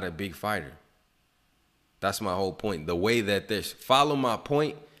a big fighter. That's my whole point. The way that follow my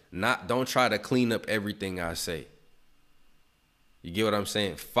point, don't try to clean up everything I say. You get what I'm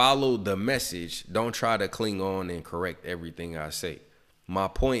saying? Follow the message. Don't try to cling on and correct everything I say. My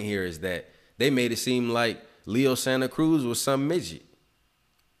point here is that they made it seem like Leo Santa Cruz was some midget.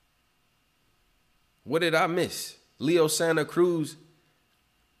 What did I miss? Leo Santa Cruz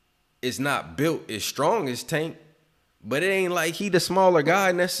is not built as strong as Tank, but it ain't like he the smaller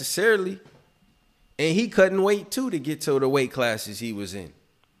guy necessarily. And he couldn't wait too to get to the weight classes he was in.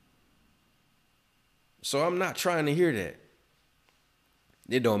 So I'm not trying to hear that.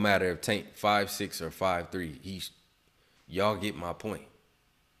 It don't matter if Tank 5'6" or 5'3". Y'all get my point.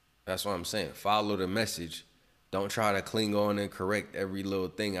 That's what I'm saying. Follow the message. Don't try to cling on and correct every little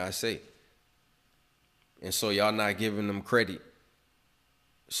thing I say. And so y'all not giving them credit.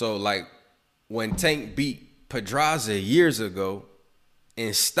 So like when Tank beat Pedraza years ago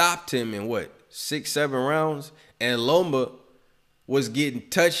and stopped him in 6-7 rounds, and Loma was getting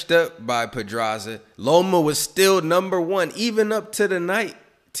touched up by Pedraza, Loma was still number 1. Even up to the night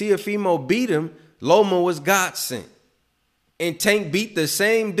Teofimo beat him, Loma was God sent. And Tank beat the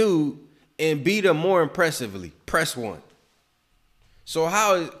same dude and beat him more impressively. Press 1.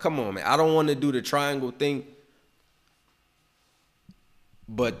 So come on, man. I don't want to do the triangle thing.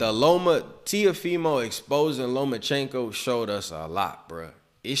 But the Teofimo exposing Lomachenko showed us a lot, bruh.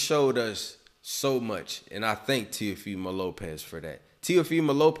 It showed us so much. And I thank Teofimo Lopez for that.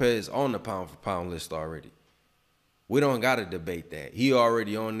 Teofimo Lopez on the pound-for-pound list already. We don't got to debate that. He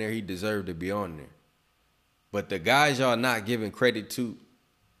already on there. He deserved to be on there. But the guys y'all not giving credit to,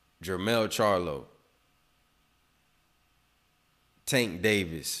 Jermell Charlo, Tank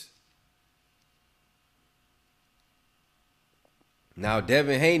Davis. Now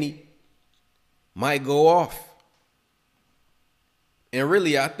Devin Haney might go off. And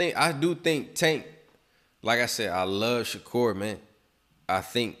really, I do think Tank, like I said, I love Shakur, man. I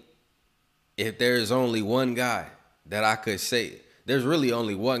think if there's only one guy that I could say, there's really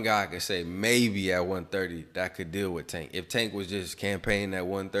only one guy I could say maybe at 130 that could deal with Tank. If Tank was just campaigning at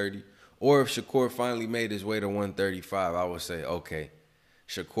 130, or if Shakur finally made his way to 135, I would say, okay,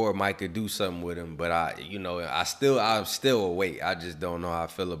 Shakur might could do something with him, but I'm still awake. I just don't know how I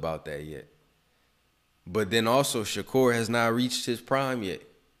feel about that yet. But then also Shakur has not reached his prime yet.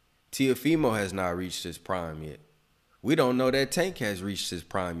 Teofimo has not reached his prime yet. We don't know that Tank has reached his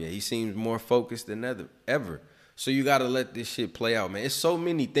prime yet. He seems more focused than ever. So you got to let this shit play out, man. It's so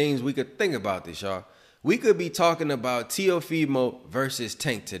many things we could think about this, y'all. We could be talking about Teofimo versus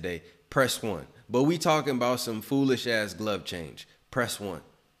Tank today. Press 1. But we talking about some foolish ass glove change. Press 1.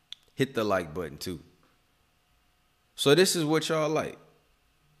 Hit the like button too. So this is what y'all like.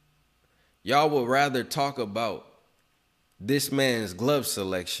 Y'all would rather talk about this man's glove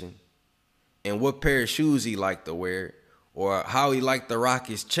selection and what pair of shoes he liked to wear, or how he liked to rock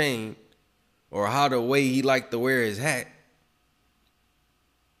his chain, or how the way he liked to wear his hat,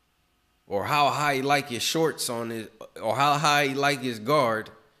 or how high he liked his shorts on his, or how high he liked his guard.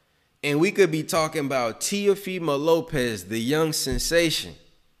 And we could be talking about Teofimo Lopez, the young sensation,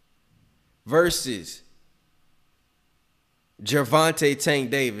 versus Gervonta Tank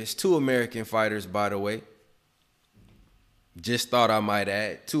Davis, 2 American fighters, by the way. Just thought I might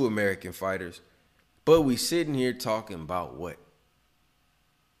add, 2 American fighters. But we sitting here talking about what?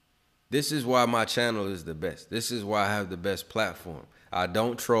 This is why my channel is the best. This is why I have the best platform. I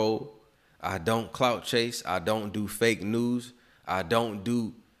don't troll. I don't clout chase. I don't do fake news. I don't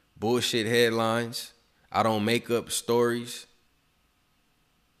do bullshit headlines. I don't make up stories.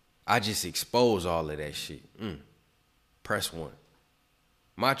 I just expose all of that shit. Press 1.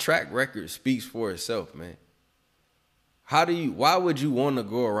 My track record speaks for itself, man. Why would you want to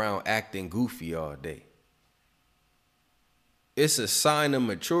go around acting goofy all day? It's a sign of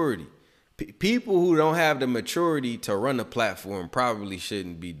maturity. People who don't have the maturity to run a platform probably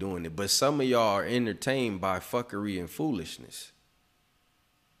shouldn't be doing it. But some of y'all are entertained by fuckery and foolishness.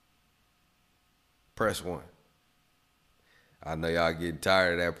 Press 1. I know y'all getting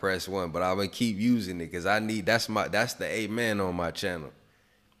tired of that press 1, but I'm gonna keep using it because that's the amen on my channel.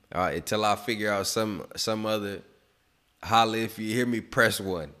 All right, until I figure out some other holla if you hear me, press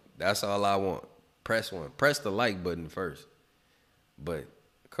 1. That's all I want. Press 1. Press the like button first. But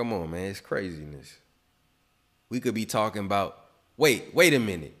come on, man, it's craziness. We could be talking about, wait a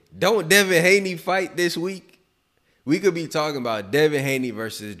minute. Don't Devin Haney fight this week? We could be talking about Devin Haney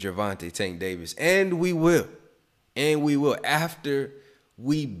versus Gervonta Tank Davis. And we will. And we will after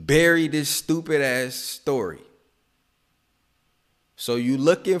we bury this stupid ass story. So you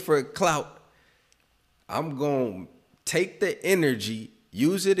looking for clout, I'm going to take the energy,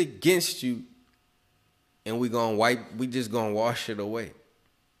 use it against you, and we just going to wash it away.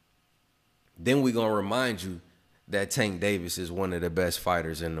 Then we going to remind you that Tank Davis is one of the best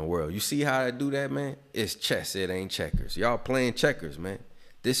fighters in the world. You see how I do that, man? It's chess, it ain't checkers. Y'all playing checkers, man.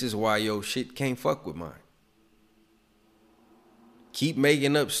 This is why your shit can't fuck with mine. Keep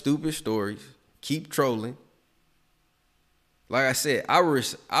making up stupid stories. Keep trolling. Like I said,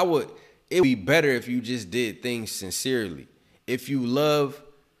 it would be better if you just did things sincerely. If you love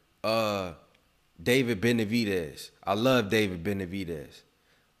David Benavidez, I love David Benavidez.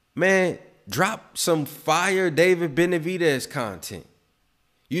 Man, drop some fire David Benavidez content.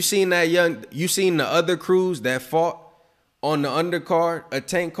 You seen the other crews that fought on the undercard, a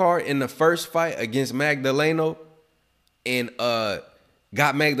Tank card in the first fight against Magdaleno, and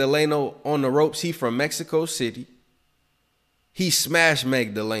got Magdaleno on the ropes. He from Mexico City. He smashed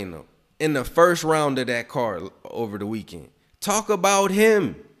Magdaleno in the first round of that card over the weekend. Talk about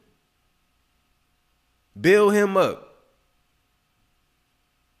him. Build him up.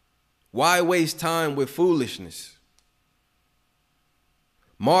 Why waste time with foolishness?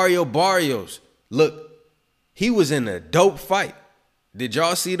 Mario Barrios, look, he was in a dope fight. Did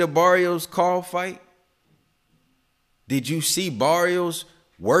y'all see the Barrios Carl fight? Did you see Barrios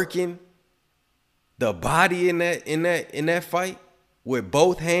working the body in that fight with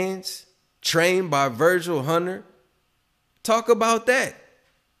both hands, trained by Virgil Hunter? Talk about that.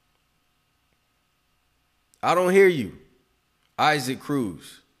 I don't hear you, Isaac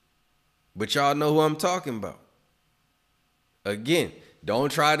Cruz, but y'all know who I'm talking about. Again,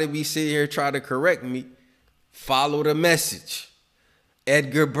 don't try to be sitting here try to correct me. Follow the message.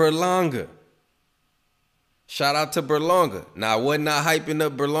 Edgar Berlanga. Shout out to Berlanga. Now, I was not hyping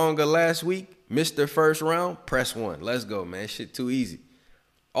up Berlanga last week. Mr. First Round, press 1. Let's go, man. Shit too easy.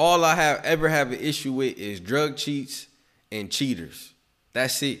 All I ever have an issue with is drug cheats and cheaters.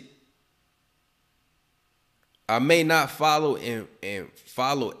 That's it. I may not follow and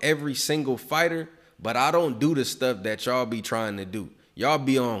follow every single fighter, but I don't do the stuff that y'all be trying to do. Y'all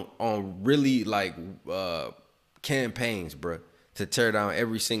be on really like campaigns, bro, to tear down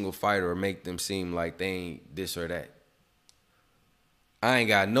every single fighter or make them seem like they ain't this or that. I ain't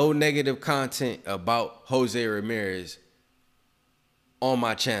got no negative content about Jose Ramirez on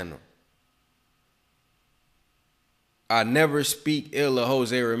my channel. I never speak ill of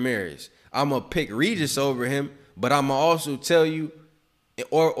Jose Ramirez. I'm going to pick Regis over him, but I'm going to also tell you,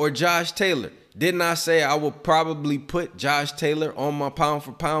 or Josh Taylor. Didn't I say I would probably put Josh Taylor on my pound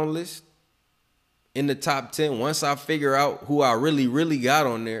for pound list in the top 10 once I figure out who I really got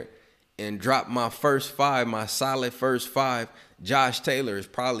on there and drop my first 5, my solid first 5. Josh Taylor is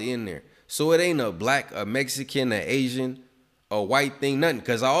probably in there. So it ain't a black, a Mexican, a Asian, a white thing, nothing.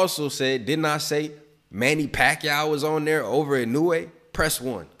 Because I also said, didn't I say Manny Pacquiao was on there over at Newey? Press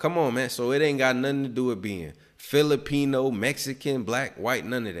 1. Come on, man. So it ain't got nothing to do with being Filipino, Mexican, black, white,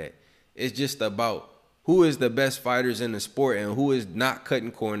 none of that. It's just about who is the best fighters in the sport and who is not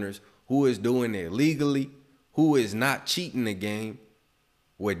cutting corners, who is doing it legally, who is not cheating the game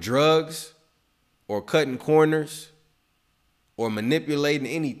with drugs or cutting corners or manipulating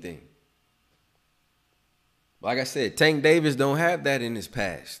anything. Like I said, Tank Davis don't have that in his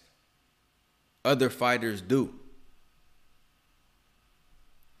past. Other fighters do.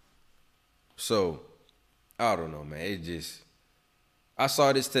 So, I don't know, man. It just, I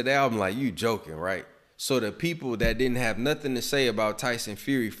saw this today. I'm like, you joking, right? So the people that didn't have nothing to say about Tyson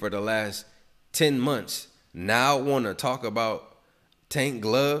Fury for the last 10 months now want to talk about Tank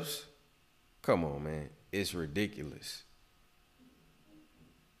gloves? Come on, man. It's ridiculous.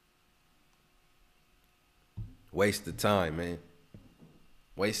 Waste of time, man.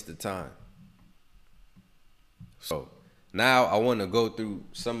 Waste of time. So now I want to go through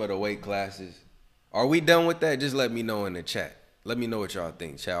some of the weight classes. Are we done with that? Just let me know in the chat. Let me know what y'all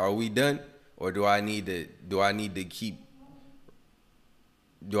think, chat. Are we done? Or do I need to keep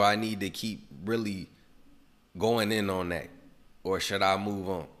really going in on that? Or should I move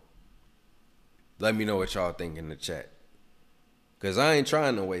on? Let me know what y'all think in the chat. Cause I ain't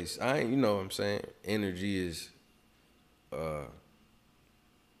trying to waste. You know what I'm saying? Energy is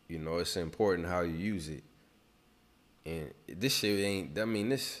it's important how you use it. And this shit ain't, I mean,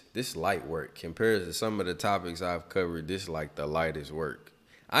 this light work compared to some of the topics I've covered. This like the lightest work.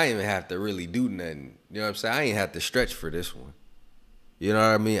 I ain't even have to really do nothing. You know what I'm saying? I ain't have to stretch for this one. You know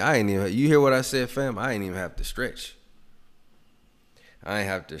what I mean? You hear what I said, fam? I ain't even have to stretch. I ain't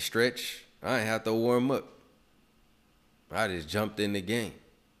have to stretch. I ain't have to warm up. I just jumped in the game.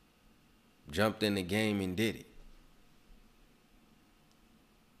 Jumped in the game and did it.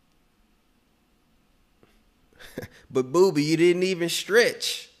 But Booby, you didn't even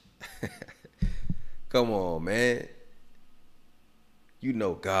stretch. Come on, man. You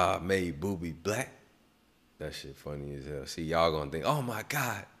know God made Booby black. That shit funny as hell. See, y'all gonna think, oh my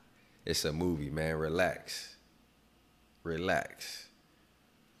God. It's a movie, man. Relax. Relax.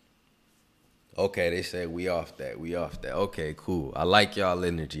 Okay, they said we off that. Okay, cool. I like y'all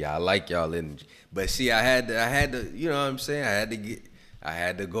energy. But see, I had to, you know what I'm saying? I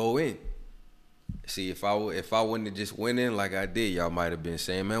had to go in. See, if I wouldn't have just went in like I did, y'all might have been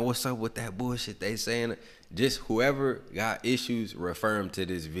saying, man, what's up with that bullshit they saying? Just whoever got issues, refer them to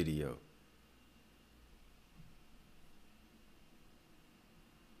this video.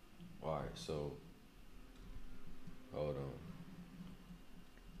 All right, so hold on.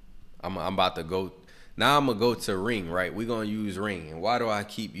 I'm about to go. Now I'm going to go to Ring, right? We're going to use Ring. And why do I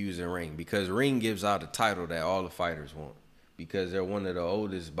keep using Ring? Because Ring gives out a title that all the fighters want. Because they're one of the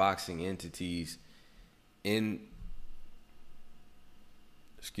oldest boxing entities in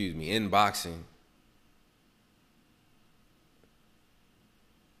boxing.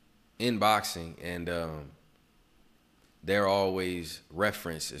 And they're always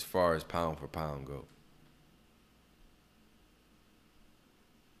referenced as far as pound for pound go.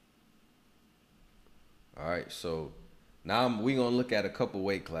 All right, so now we're going to look at a couple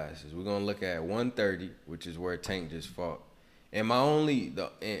weight classes. We're going to look at 130, which is where Tank just fought. And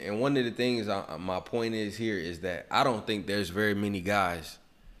one of the things my point is here is that I don't think there's very many guys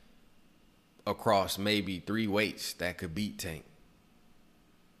across maybe 3 weights that could beat Tank.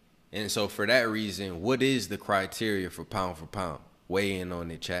 And so for that reason, what is the criteria for pound? Weigh in on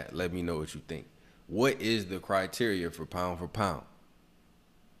the chat. Let me know what you think. What is the criteria for pound?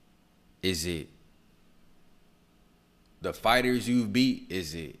 Is it the fighters you've beat?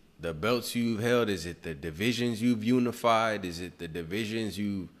 Is it the belts you've held? Is it the divisions you've unified? Is it the divisions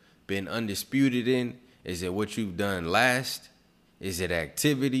you've been undisputed in? Is it what you've done last? Is it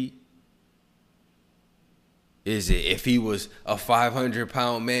activity? Is it if he was a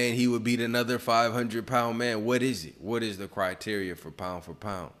 500-pound man, he would beat another 500-pound man? What is it? What is the criteria for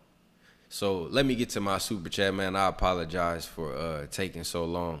pound? So let me get to my super chat, man. I apologize for taking so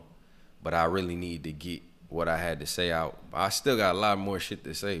long, but I really need to get what I had to say out. I still got a lot more shit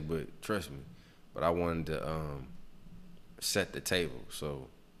to say, but trust me. But I wanted to set the table. So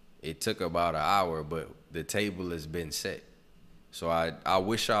it took about an hour, but the table has been set. So I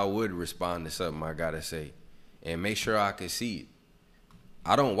wish I would respond to something I gotta say and make sure I can see it.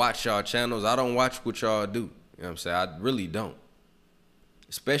 I don't watch y'all channels. I don't watch what y'all do. You know what I'm saying? I really don't.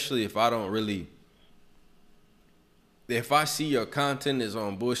 Especially if I don't really, if I see your content is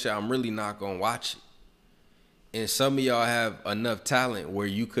on bullshit, I'm really not gonna watch it. And some of y'all have enough talent where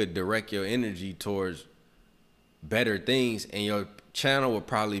you could direct your energy towards better things and your channel will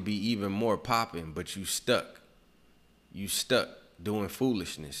probably be even more popping, but you stuck. You stuck doing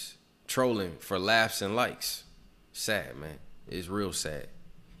foolishness, trolling for laughs and likes. Sad, man. It's real sad.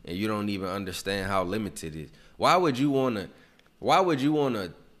 And you don't even understand how limited it is. Why would you wanna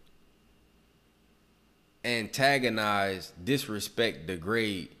antagonize, disrespect,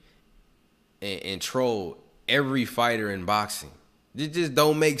 degrade, and troll every fighter in boxing? It just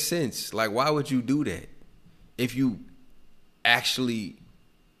don't make sense. Like, why would you do that? If you actually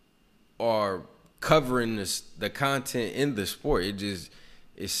are covering the content in the sport,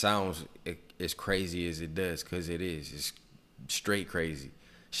 it sounds as crazy as it does, because it is. It's straight crazy.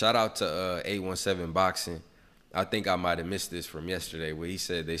 Shout out to 817 Boxing. I think I might have missed this from yesterday, where he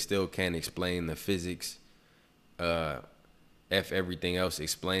said they still can't explain the physics. F everything else,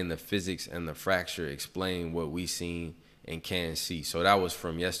 explain the physics and the fracture, explain what we seen and can see. So that was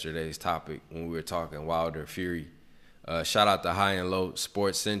from yesterday's topic when we were talking Wilder Fury. Shout out to High and Low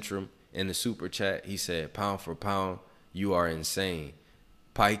Sports Centrum in the super chat. He said, pound for pound, you are insane.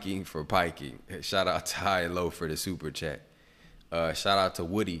 Piking for piking. Shout out to High and Low for the super chat. Shout out to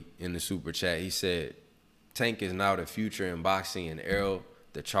Woody in the super chat. He said, Tank is now the future in boxing, and Errol,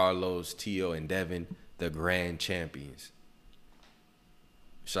 the Charlos, Tio, and Devin, the grand champions.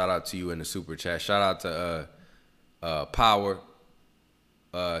 Shout out to you in the super chat. Shout out to Power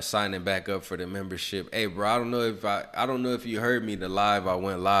signing back up for the membership. Hey, bro, I don't know if you heard me I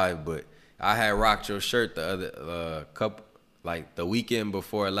went live, but I had rocked your shirt the other like the weekend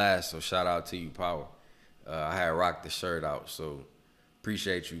before last. So shout out to you, Power. I had rocked the shirt out, so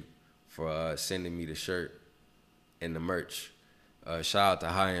appreciate you for sending me the shirt and the merch. Shout out to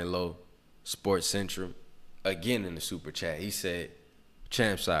High and Low Sports Centrum again in the super chat. He said,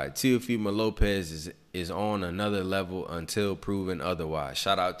 champ side, Teofimo Lopez is on another level until proven otherwise.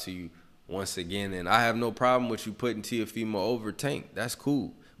 Shout out to you once again. And I have no problem with you putting Teofimo over Tank. That's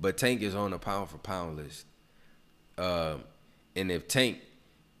cool. But Tank is on a pound for pound list. And if Tank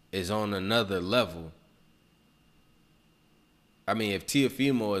is on another level, I mean, if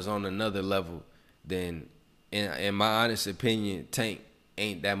Teofimo is on another level, then in my honest opinion, Tank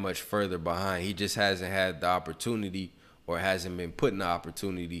ain't that much further behind. He just hasn't had the opportunity or hasn't been put in the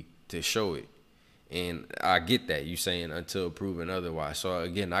opportunity to show it. And I get that. You saying until proven otherwise. So,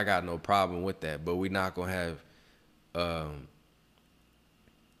 again, I got no problem with that. But we're not going to have,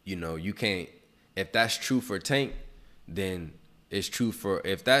 you know, you can't. If that's true for Tank, then it's true for,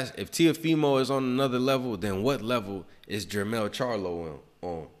 if Teofimo is on another level, then what level is Jermell Charlo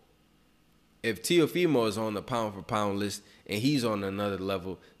on? If Teofimo is on the pound for pound list and he's on another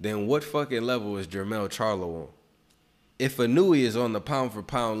level, then what fucking level is Jermell Charlo on? If Anui is on the pound for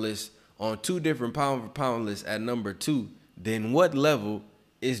pound list on two different pound for pound lists at number 2, then what level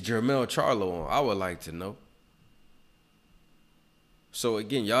is Jermell Charlo on? I would like to know. So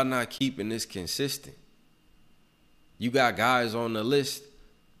again, y'all not keeping this consistent. You got guys on the list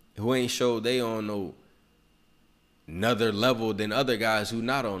who ain't showed they on no another level than other guys who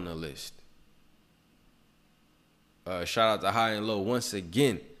not on the list. Shout out to High and Low once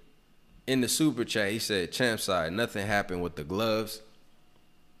again. In the super chat, he said, champ side, nothing happened with the gloves.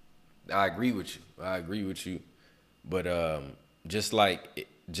 I agree with you. But just like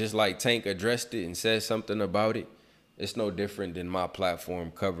Tank addressed it and said something about it, it's no different than my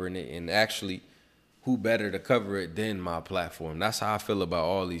platform covering it. And actually, who better to cover it than my platform? That's how I feel about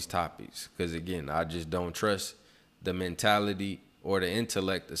all these topics. Because again, I just don't trust the mentality or the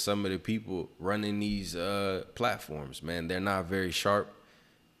intellect of some of the people running these platforms, man. They're not very sharp.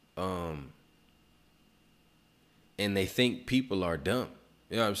 And they think people are dumb.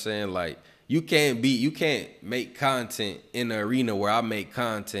 You know what I'm saying? Like, you can't make content in the arena where I make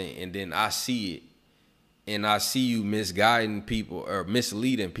content and then I see it and I see you misguiding people or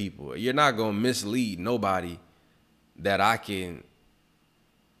misleading people. You're not going to mislead nobody that I can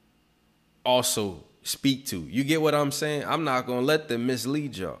also speak to. You get what I'm saying? I'm not going to let them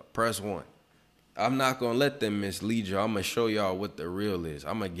mislead y'all. Press 1. I'm not going to let them mislead y'all. I'm going to show y'all what the real is.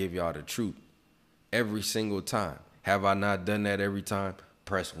 I'm going to give y'all the truth every single time. Have I not done that every time?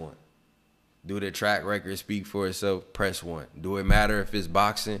 Press 1. Do the track record speak for itself? Press 1. Do it matter if it's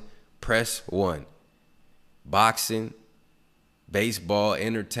boxing? Press 1. Boxing, baseball,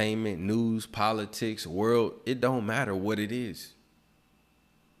 entertainment, news, politics, world, it don't matter what it is.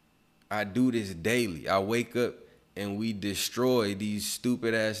 I do this daily. I wake up and we destroy these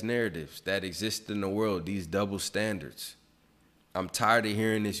stupid ass narratives that exist in the world, these double standards. I'm tired of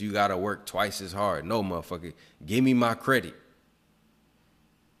hearing this, you gotta work twice as hard. No, motherfucker, give me my credit.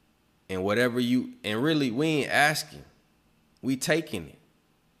 And whatever and really, we ain't asking. We taking it.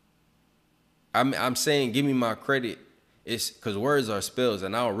 I'm saying give me my credit. It's because words are spells,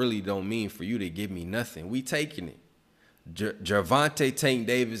 and I really don't mean for you to give me nothing. We taking it. Gervonta Tank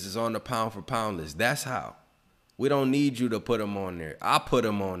Davis is on the pound for pound list. That's how. We don't need you to put him on there. I put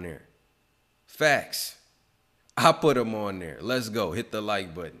him on there. Facts. I put him on there. Let's go. Hit the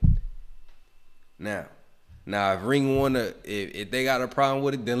like button. Now if Ring wanna, if they got a problem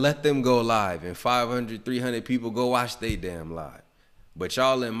with it, then let them go live. And 500, 300 people go watch they damn live. But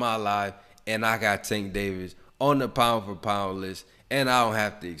y'all in my live, and I got Tank Davis on the pound for pound list, and I don't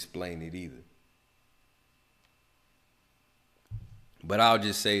have to explain it either. But I'll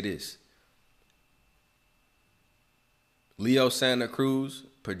just say this. Leo Santa Cruz,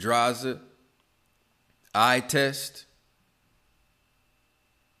 Pedraza, eye test.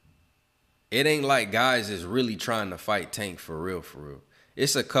 It ain't like guys is really trying to fight Tank for real, for real.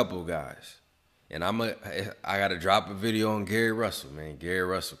 It's a couple guys. And I gotta drop a video on Gary Russell, man. Gary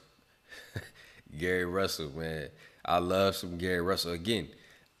Russell, man. I love some Gary Russell. Again,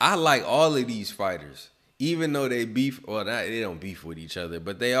 I like all of these fighters. Even though they beef, well, they don't beef with each other,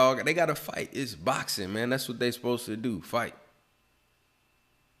 but they got to fight. It's boxing, man. That's what they supposed to do, fight.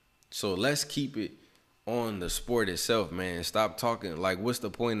 So let's keep it on the sport itself, man. Stop talking, like, what's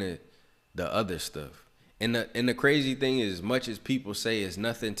the point of the other stuff? And the crazy thing is, as much as people say it's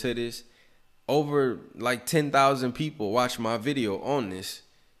nothing to this, over like 10,000 people watch my video on this,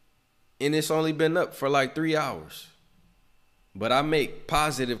 and it's only been up for like 3 hours. But I make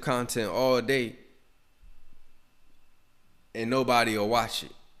positive content all day, and nobody will watch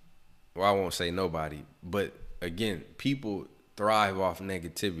it. Well, I won't say nobody, but again, people thrive off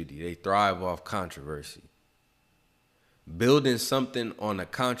negativity. They thrive off controversy. Building something on a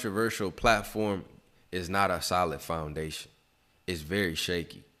controversial platform is not a solid foundation. It's very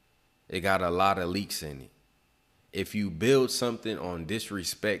shaky. It got a lot of leaks in it. If you build something on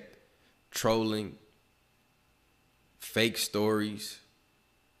disrespect, trolling, fake stories,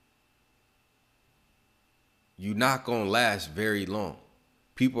 you're not going to last very long.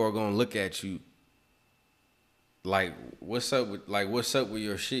 People are going to look at you like, what's up with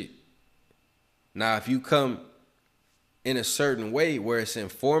your shit? Now, if you come in a certain way where it's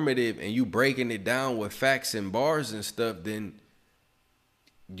informative and you breaking it down with facts and bars and stuff, then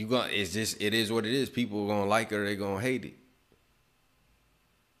it is what it is. People are going to like it or they're going to hate it.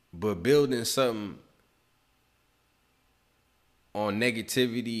 But building something on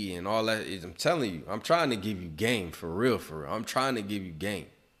negativity and all that is, I'm telling you, I'm trying to give you game for real, for real. I'm trying to give you game.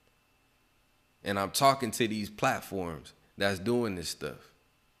 And I'm talking to these platforms that's doing this stuff.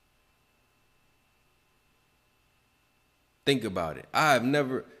 Think about it. I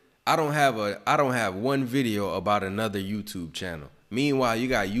don't have one video about another YouTube channel. Meanwhile, you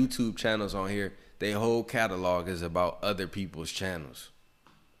got YouTube channels on here, their whole catalog is about other people's channels.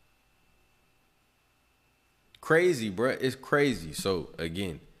 Crazy, bruh. It's crazy. So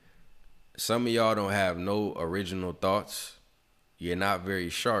again, some of y'all don't have no original thoughts. You're not very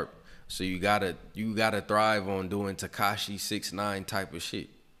sharp. So you gotta thrive on doing Tekashi 6ix9ine type of shit.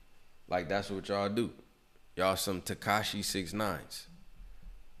 Like, that's what y'all do. Y'all some Tekashi 6ix9ines.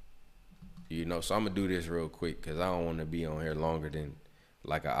 You know, so I'm gonna do this real quick because I don't want to be on here longer than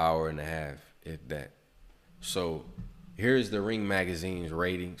like an hour and a half, if that. So here's the Ring Magazine's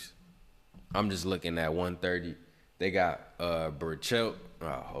ratings. I'm just looking at 130. They got Burchell. Oh,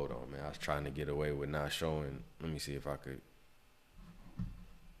 hold on, man. I was trying to get away with not showing. Let me see if I could.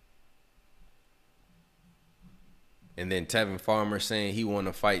 And then Tevin Farmer saying he want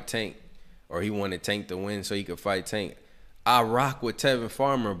to fight Tank, or he wanted Tank to win so he could fight Tank. I rock with Tevin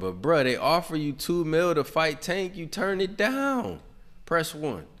Farmer, but bruh, they offer you $2 million to fight Tank, you turn it down. Press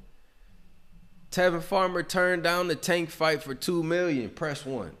 1. Tevin Farmer turned down the Tank fight for $2 million. Press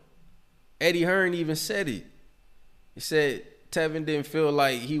 1. Eddie Hearn even said it. He said Tevin didn't feel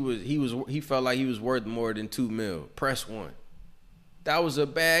like he felt like he was worth more than $2 million. Press 1. That was a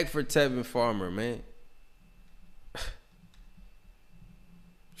bag for Tevin Farmer, man.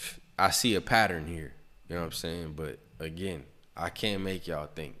 I see a pattern here. You know what I'm saying? But again, I can't make y'all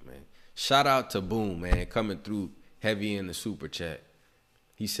think, man. Shout out to Boom, man, coming through heavy in the super chat.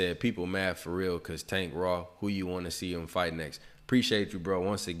 He said, people mad for real because Tank Raw. Who you want to see him fight next? Appreciate you, bro,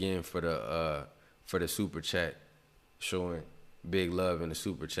 once again for the super chat. Showing big love in the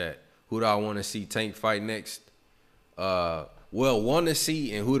super chat. Who do I want to see Tank fight next? Well, want to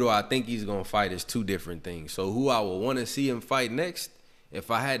see and who do I think he's going to fight is two different things. So who I would want to see him fight next, if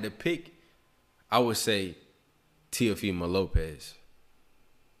I had to pick, I would say Teofimo Lopez.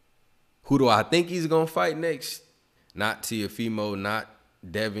 Who do I think he's going to fight next? Not Teofimo, not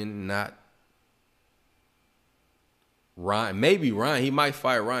Devin, not Ryan. Maybe Ryan. He might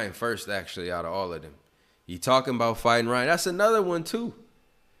fight Ryan first, actually, out of all of them. You talking about fighting Ryan. That's another one, too.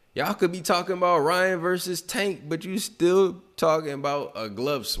 Y'all could be talking about Ryan versus Tank, but you still talking about a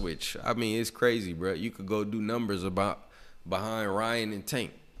glove switch. I mean, it's crazy, bro. You could go do numbers about behind Ryan and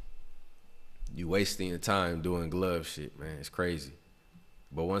Tank. You wasting your time doing glove shit, man. It's crazy.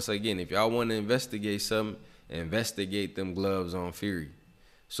 But once again, if y'all want to investigate something, investigate them gloves on Fury.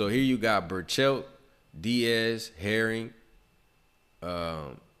 So here you got Burchelt, Diaz, Herring,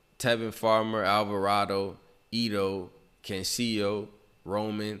 Tevin Farmer, Alvarado, Ito, Cancillo,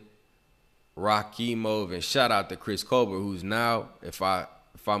 Roman, Rakimov, and shout out to Chris Colbert, who's now, if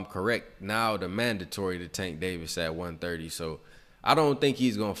I'm correct, now the mandatory to Tank Davis at 130. So I don't think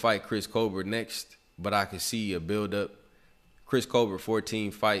he's gonna fight Chris Colbert next, but I can see a build-up. Chris Colbert,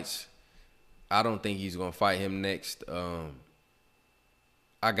 14 fights. I don't think he's gonna fight him next.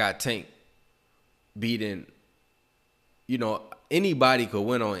 I got Tank beating. You know, anybody could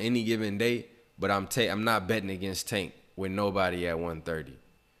win on any given day, but I'm not betting against Tank with nobody at 130.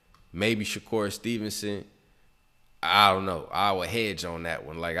 Maybe Shakur Stevenson. I don't know. I would hedge on that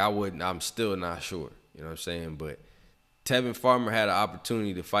one. Like, I wouldn't. I'm still not sure. You know what I'm saying? But Tevin Farmer had an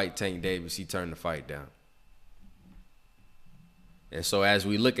opportunity to fight Tank Davis. He turned the fight down. And so as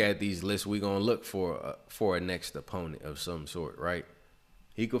we look at these lists, we're going to look for a next opponent of some sort, right?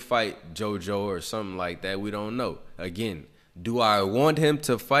 He could fight JoJo or something like that. We don't know. Again, do I want him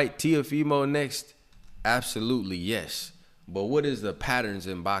to fight Teofimo next? Absolutely, yes. But what does the patterns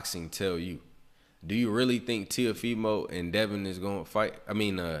in boxing tell you? Do you really think Teofimo and Devin is going to fight? I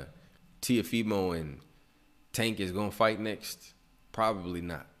mean, Teofimo and Tank is going to fight next? Probably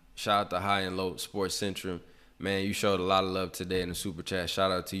not. Shout out to High and Low Sports Centrum. Man, you showed a lot of love today in the super chat.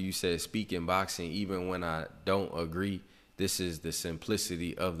 Shout out to you. You said, speaking boxing, even when I don't agree, this is the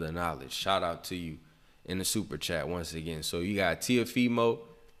simplicity of the knowledge. Shout out to you in the super chat once again. So you got Teofimo.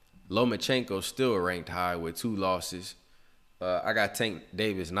 Lomachenko still ranked high with 2 losses. I got Tank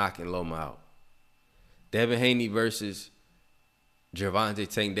Davis knocking Loma out. Devin Haney versus Gervonta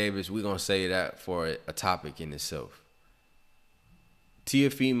Tank Davis. We're going to say that for a topic in itself.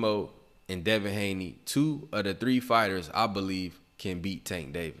 Teofimo and Devin Haney, 2 of the 3 fighters I believe can beat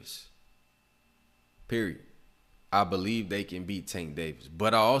Tank Davis. Period. I believe they can beat Tank Davis.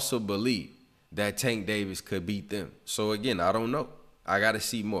 But I also believe that Tank Davis could beat them. So again, I don't know. I got to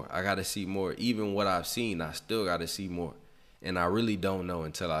see more. I got to see more. Even what I've seen, I still got to see more. And I really don't know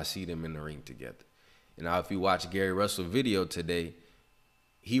until I see them in the ring together. And now if you watch Gary Russell's video today,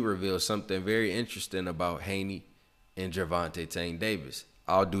 he revealed something very interesting about Haney and Gervonta Tank Davis.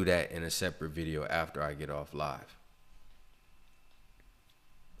 I'll do that in a separate video after I get off live.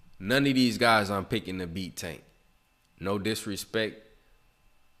 None of these guys I'm picking to beat Tank. No disrespect.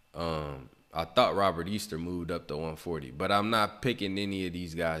 I thought Robert Easter moved up to 140, but I'm not picking any of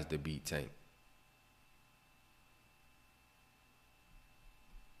these guys to beat Tank.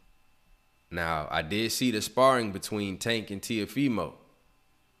 Now, I did see the sparring between Tank and Teofimo.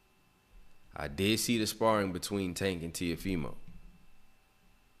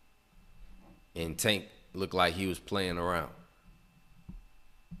 And Tank looked like he was playing around.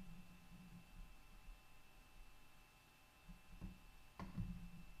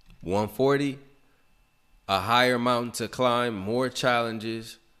 $140, a higher mountain to climb, more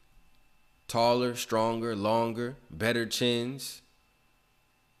challenges, taller, stronger, longer, better chins,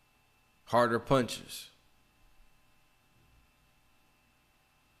 harder punches.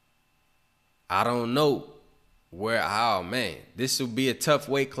 I don't know how, man. This will be a tough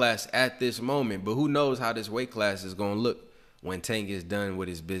weight class at this moment, but who knows how this weight class is going to look when Tank is done with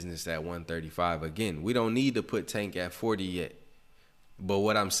his business at 135. Again, we don't need to put Tank at 40 yet. But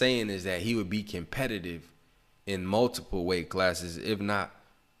what I'm saying is that he would be competitive in multiple weight classes, if not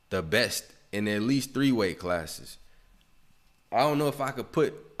the best in at least 3 weight classes. I don't know if I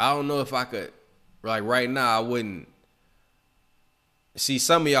could, like right now, I wouldn't. See,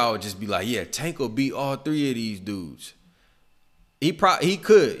 some of y'all would just be like, yeah, Tank will beat all 3 of these dudes. He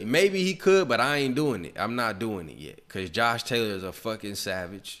could. Maybe he could, but I ain't doing it. I'm not doing it yet. Because Josh Taylor is a fucking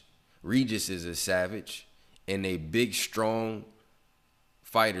savage. Regis is a savage. And they big, strong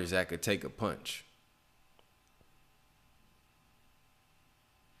fighters that could take a punch.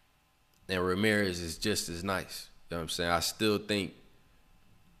 And Ramirez is just as nice. You know what I'm saying? I still think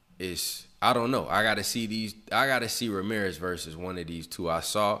I don't know. I gotta see Ramirez versus one of these two. I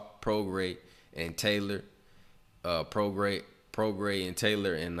saw Prograis and Taylor. Prograis and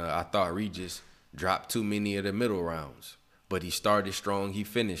Taylor, and I thought Regis dropped too many of the middle rounds. But he started strong, he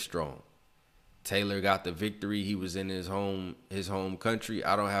finished strong. Taylor got the victory. He was in his home country.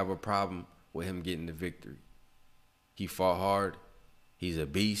 I don't have a problem with him getting the victory. He fought hard. He's a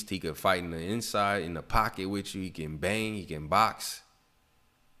beast. He could fight in the inside, in the pocket with you. He can bang. He can box.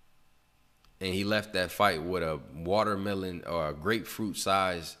 And he left that fight with a watermelon or a grapefruit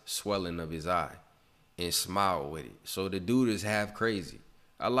size swelling of his eye and smiled with it. So the dude is half crazy.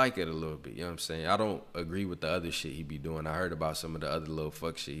 I like it a little bit. You know what I'm saying? I don't agree with the other shit he be doing. I heard about some of the other little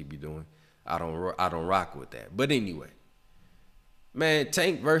fuck shit he be doing. I don't rock with that. But anyway, man,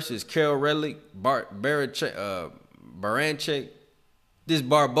 Tank versus Kell Relic, Baranchek. This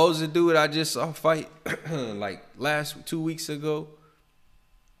Barboza dude I just saw fight like 2 weeks ago.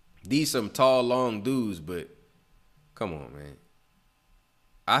 These some tall, long dudes, but come on, man.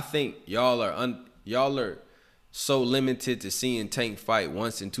 I think y'all are so limited to seeing Tank fight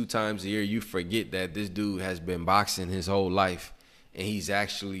once and 2 times a year. You forget that this dude has been boxing his whole life, and he's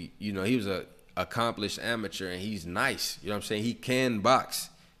actually, he was a accomplished amateur, and he's nice. You know what I'm saying? He can box.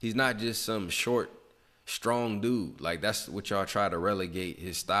 He's not just some short, strong dude. Like, that's what y'all try to relegate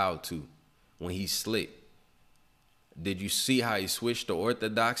his style to when he's slick. Did you see how he switched to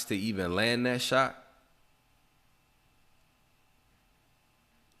orthodox to even land that shot?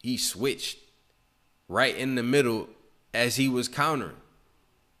 He switched right in the middle as he was countering.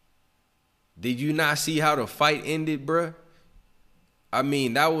 Did you not see how the fight ended, bruh? I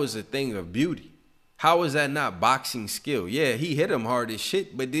mean, that was a thing of beauty. How is that not boxing skill? Yeah, he hit him hard as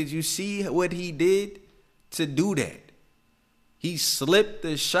shit, but did you see what he did to do that? He slipped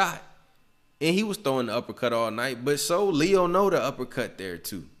the shot, and he was throwing the uppercut all night, but so Leo know the uppercut there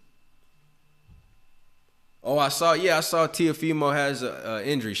too. Oh, I saw Teofimo has an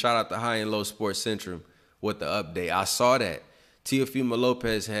injury. Shout out to High and Low Sports Centrum with the update. I saw that. Teofimo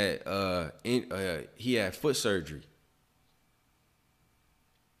Lopez had he had foot surgery.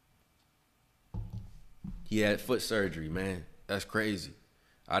 He had foot surgery, man. That's crazy.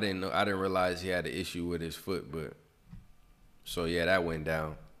 I didn't realize he had an issue with his foot, but so yeah, that went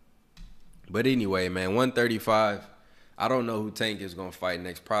down. But anyway, man, 135. I don't know who Tank is gonna fight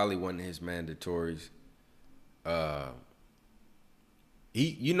next. Probably one of his mandatories.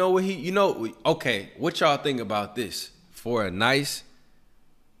 Okay, what y'all think about this for a nice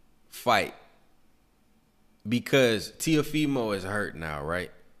fight? Because Teofimo is hurt now,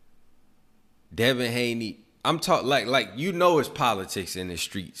 right? Devin Haney, I'm talking like it's politics in the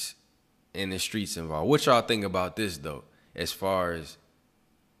streets involved. What y'all think about this though, as far as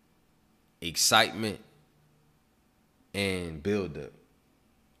excitement and build up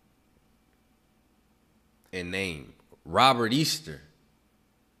and name? Robert Easter.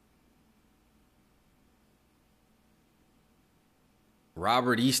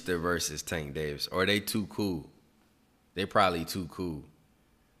 Robert Easter versus Tank Davis. Or they too cool? They probably too cool.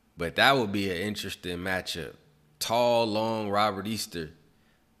 But that would be an interesting matchup. Tall, long Robert Easter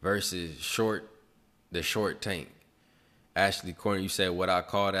versus the short Tank. Ashley Corner, you said what I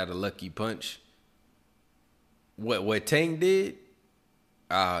call that a lucky punch. What Tank did?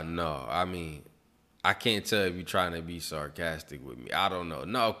 No. I mean, I can't tell if you're trying to be sarcastic with me. I don't know.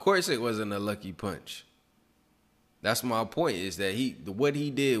 No, of course it wasn't a lucky punch. That's my point, is that what he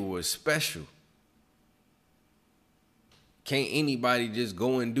did was special. Can't anybody just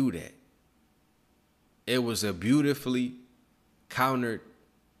go and do that. It was a beautifully countered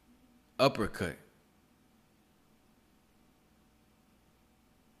uppercut.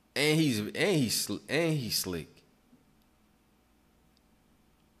 And he's slick.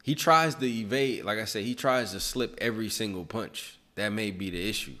 He tries to evade, like I said, he tries to slip every single punch. That may be the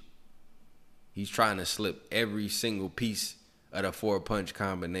issue. He's trying to slip every single piece of the 4-punch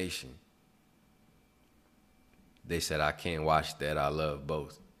combination. They said, I can't watch that. I love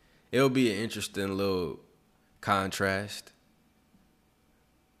both. It'll be an interesting little contrast.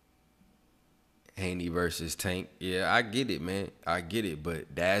 Haney versus Tank. Yeah, I get it, man. I get it.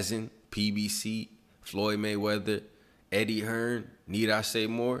 But Dazin, PBC, Floyd Mayweather, Eddie Hearn, need I say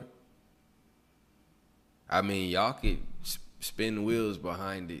more? I mean, y'all could spin wheels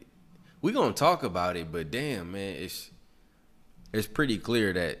behind it. We're going to talk about it, but damn, man, it's pretty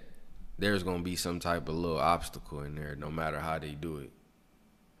clear that there's gonna be some type of little obstacle in there, no matter how they do it.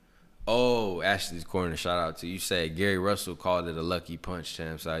 Oh, Ashley's Corner, shout out to you. Said Gary Russell called it a lucky punch,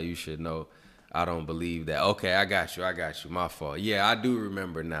 champ. So you should know. I don't believe that. Okay, I got you. My fault. Yeah, I do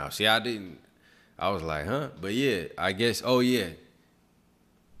remember now. See, I was like, huh? But yeah, I guess. Oh yeah,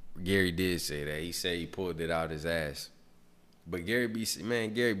 Gary did say that. He said he pulled it out his ass. But Gary be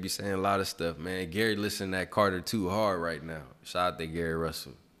saying a lot of stuff, man. Gary listening to that Carter too hard right now. Shout out to Gary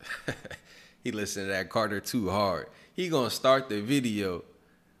Russell. He listening to that Carter too hard. He gonna start the video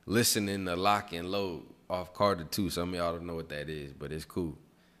listening to Lock and Load off Carter 2. Some of y'all don't know what that is, but it's cool.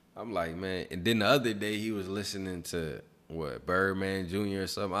 I'm like, man. And then the other day he was listening to what, Birdman Jr. or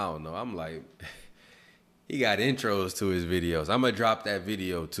something. I don't know. I'm like, he got intros to his videos. I'm gonna drop that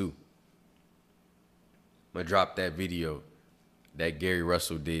video too. I'm gonna drop that video that Gary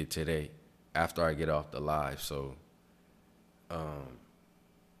Russell did today after I get off the live. So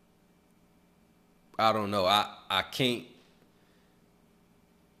I don't know. I can't.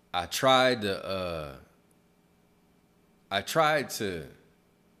 I tried to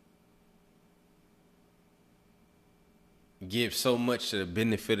give so much to the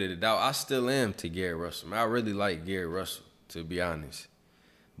benefit of the doubt. I still am to Gary Russell. I really like Gary Russell, to be honest.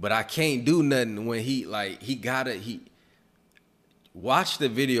 But I can't do nothing when he watch the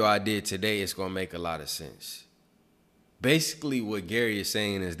video I did today. It's gonna make a lot of sense. Basically, what Gary is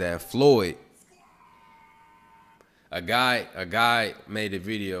saying is that Floyd, a guy made a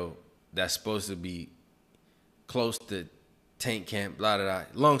video that's supposed to be close to Tank Camp, blah, blah, blah.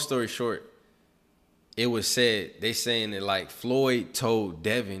 Long story short, it was said, they saying that like Floyd told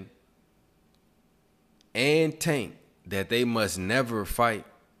Devin and Tank that they must never fight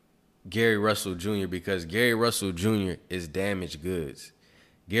Gary Russell Jr. because Gary Russell Jr. is damaged goods.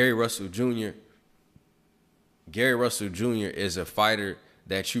 Gary Russell Jr. is a fighter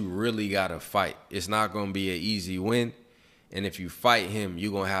that you really gotta fight. It's not gonna be an easy win. And if you fight him,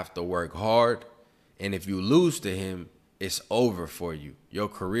 you're gonna have to work hard. And if you lose to him, it's over for you. Your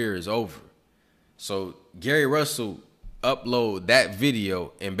career is over. So Gary Russell uploaded that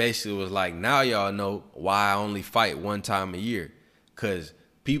video and basically was like, now y'all know why I only fight one time a year. Cause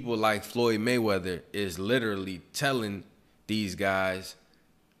people like Floyd Mayweather is literally telling these guys,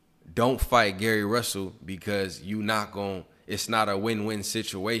 don't fight Gary Russell because it's not a win-win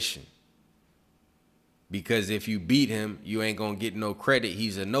situation. Because if you beat him, you ain't gonna get no credit.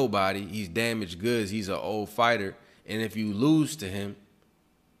 He's a nobody. He's damaged goods. He's an old fighter. And if you lose to him,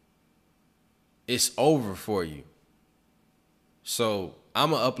 it's over for you. So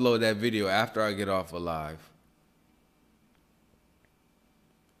I'm gonna upload that video after I get off of live.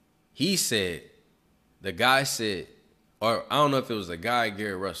 He said, the guy said, or I don't know if it was a guy,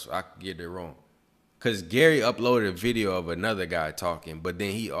 Gary Russell, I could get it wrong. Because Gary uploaded a video of another guy talking, but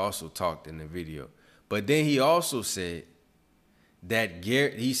then he also talked in the video. But then he also said that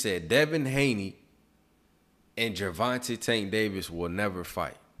he said Devin Haney and Gervonta Tank Davis will never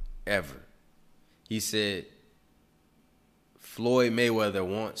fight, ever. He said Floyd Mayweather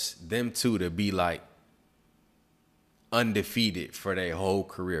wants them two to be like undefeated for their whole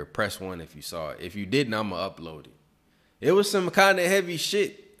career. Press 1 if you saw it. If you didn't, I'm going to upload it. It was some kind of heavy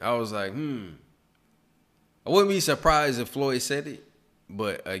shit. I was like, I wouldn't be surprised if Floyd said it.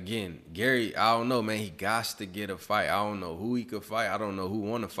 But again, Gary, I don't know, man. He got to get a fight. I don't know who he could fight. I don't know who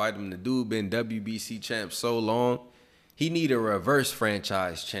want to fight him. The dude been WBC champ so long. He need a reverse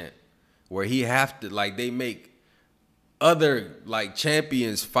franchise champ where he have to, like, they make other, like,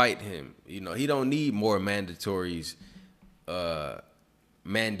 champions fight him. You know, he don't need more mandated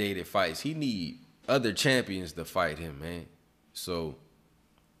fights. He need other champions to fight him, man. So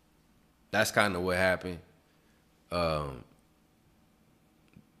that's kind of what happened.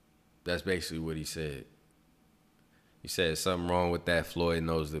 That's basically what he said. He said something wrong with that. Floyd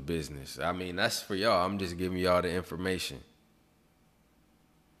knows the business. I mean, that's for y'all. I'm just giving y'all the information.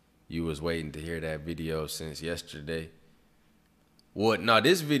 You was waiting to hear that video since yesterday. Well, no,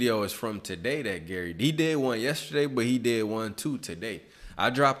 this video is from today that Gary, he did one yesterday, but he did one too today. I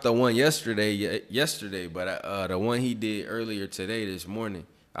dropped the one yesterday, but the one he did earlier today, this morning,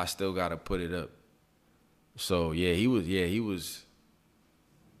 I still got to put it up. So,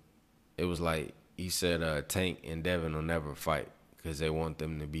 it was like, he said Tank and Devin will never fight because they want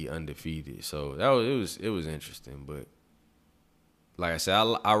them to be undefeated. So it was interesting. But like I said,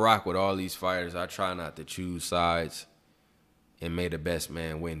 I rock with all these fighters. I try not to choose sides and may the best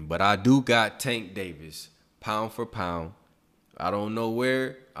man win. But I do got Tank Davis, pound for pound. I don't know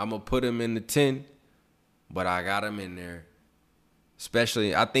where I'm going to put him in the 10, but I got him in there.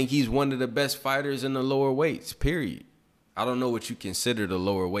 Especially, I think he's one of the best fighters in the lower weights, period. I don't know what you consider the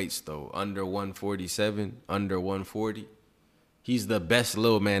lower weights, though. Under 147, under 140. He's the best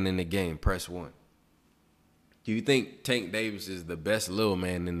little man in the game. Press 1. Do you think Tank Davis is the best little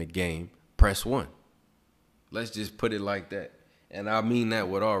man in the game? Press 1. Let's just put it like that. And I mean that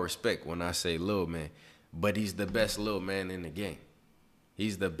with all respect when I say little man. But he's the best little man in the game.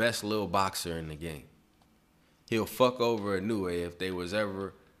 He's the best little boxer in the game. He'll fuck over a New if they was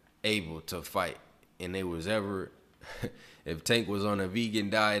ever able to fight. And they was ever... if Tank was on a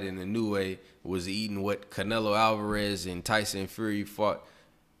vegan diet and the New was eating what Canelo Alvarez and Tyson Fury fought,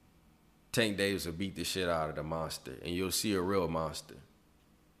 Tank Davis will beat the shit out of the monster. And you'll see a real monster.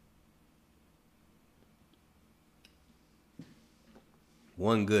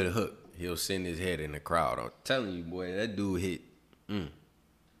 One good hook, he'll send his head in the crowd. I'm telling you, boy, that dude hit.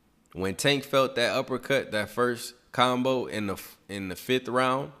 When Tank felt that uppercut, that first combo in the 5th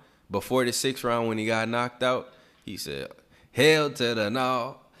round, before the 6th round when he got knocked out, he said, hell to the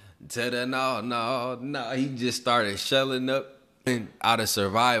no, no. He just started shelling up and out of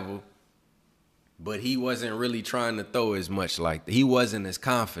survival. But he wasn't really trying to throw as much like that. He wasn't as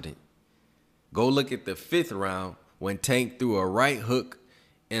confident. Go look at the 5th round when Tank threw a right hook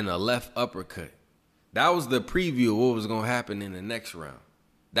and a left uppercut. That was the preview of what was going to happen in the next round.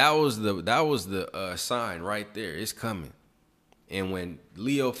 That was the sign right there. It's coming. And when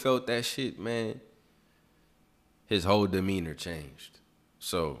Leo felt that shit, man, his whole demeanor changed.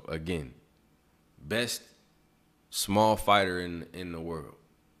 So, again, best small fighter in the world.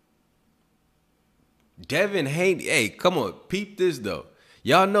 Devin Haney, hey, come on, peep this though.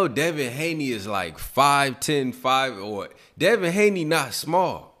 Y'all know Devin Haney is like 5'10", 5, or Devin Haney not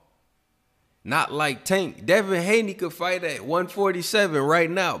small. Not like Tank. Devin Haney could fight at 147 right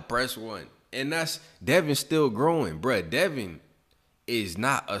now, press 1. And that's, Devin's still growing, bruh. Devin is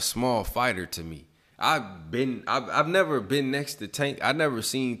not a small fighter to me. I've never been next to Tank. I never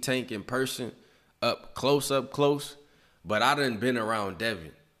seen Tank in person up close, but I done been around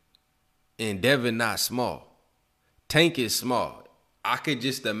Devin. And Devin not small. Tank is small. I could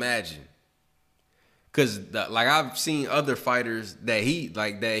just imagine. Cause like I've seen other fighters that he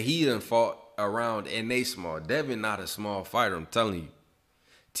done fought around and they small. Devin not a small fighter, I'm telling you.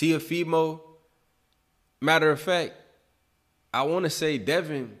 Teofimo, matter of fact, I want to say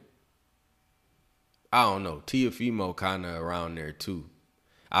Devin, I don't know, Teofimo kind of around there too.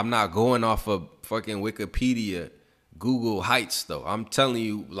 I'm not going off of fucking Wikipedia, Google heights though. I'm telling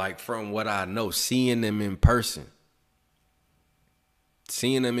you, like from what I know, seeing them in person.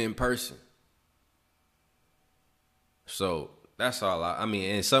 So that's all I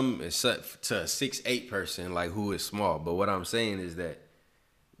mean, and some it's to a 6'8" person like who is small. But what I'm saying is that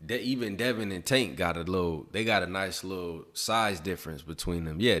even Devin and Tank got a nice little size difference between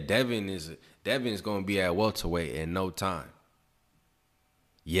them. Yeah, Devin's gonna be at welterweight in no time.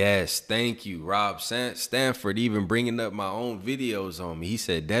 Yes, thank you, Rob Stanford, even bringing up my own videos on me. He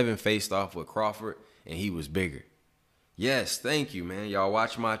said Devin faced off with Crawford and he was bigger. Yes, thank you, man. Y'all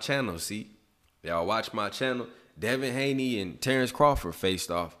watch my channel, see? Y'all watch my channel. Devin Haney and Terrence Crawford faced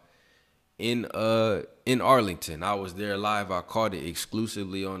off in Arlington. I was there live. I caught it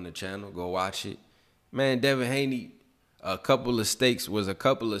exclusively on the channel. Go watch it. Man, Devin Haney, a couple of steaks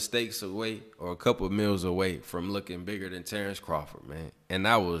away or a couple of meals away from looking bigger than Terrence Crawford, man. And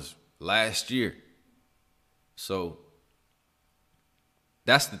that was last year. So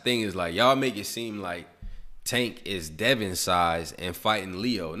that's the thing is like y'all make it seem like Tank is Devin's size and fighting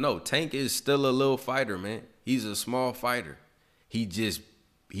Leo. No, Tank is still a little fighter, man. He's a small fighter. He just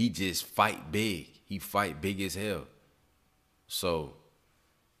fight big. He fight big as hell. So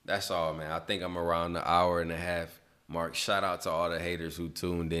that's all, man. I think I'm around the hour and a half mark. Shout out to all the haters who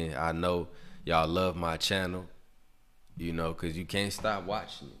tuned in. I know y'all love my channel, you know, because you can't stop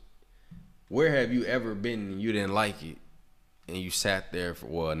watching it. Where have you ever been and you didn't like it and you sat there for,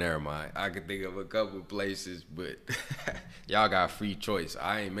 well, never mind. I could think of a couple places, but y'all got free choice.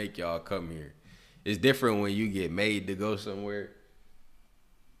 I ain't make y'all come here. It's different when you get made to go somewhere.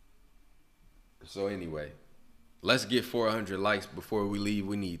 So anyway, let's get 400 likes before we leave.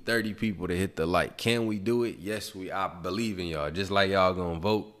 We need 30 people to hit the like. Can we do it? Yes, I believe in y'all. Just like y'all gonna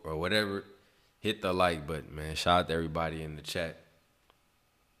vote or whatever, hit the like button, man. Shout out to everybody in the chat.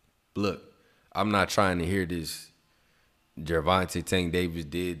 Look, I'm not trying to hear this. Gervonta Tank Davis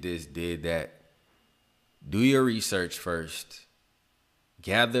did this, did that. Do your research first.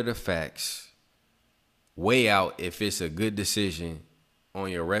 Gather the facts. Weigh out if it's a good decision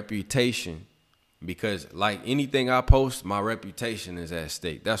on your reputation. Because like anything I post, my reputation is at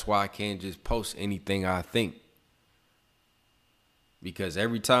stake. That's why I can't just post anything I think. Because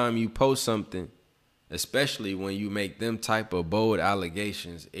every time you post something, especially when you make them type of bold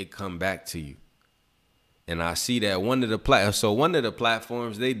allegations, it come back to you. And I see that one of the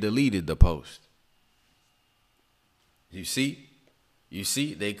platforms, they deleted the post. You see,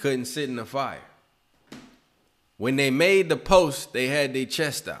 they couldn't sit in the fire. When they made the post, they had their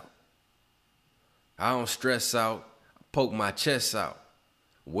chest out. I don't stress out, I poke my chest out.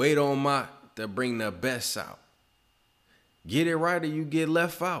 Wait on to bring the best out. Get it right or you get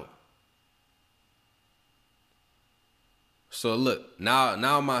left out. So look,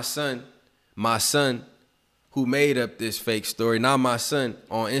 now my son who made up this fake story, now my son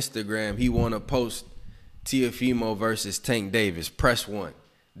on Instagram, he want to post Teofimo versus Tank Davis. Press 1.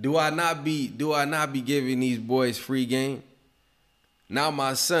 Do I not be giving these boys free game? Now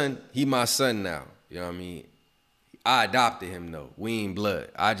my son, he my son now. You know what I mean? I adopted him though. We ain't blood.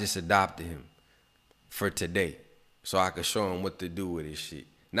 I just adopted him for today so I could show him what to do with his shit.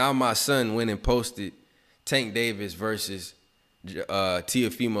 Now my son went and posted Tank Davis versus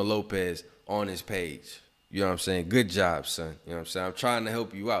Teofimo Lopez on his page. You know what I'm saying? Good job, son. You know what I'm saying? I'm trying to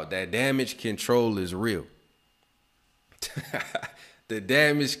help you out. That damage control is real. The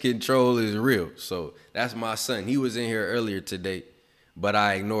damage control is real. So that's my son. He was in here earlier today, but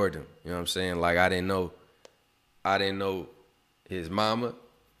I ignored him. You know what I'm saying? Like I didn't know his mama,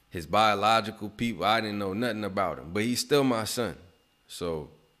 his biological people. I didn't know nothing about him, but he's still my son. So,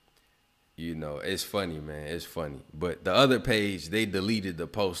 you know, it's funny, man. It's funny. But the other page, they deleted the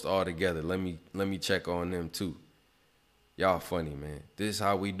post altogether. Let me check on them too. Y'all funny, man. This is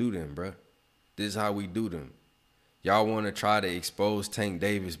how we do them, bruh. This is how we do them. Y'all want to try to expose Tank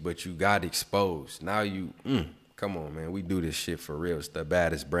Davis, but you got exposed. Now you, come on, man. We do this shit for real. It's the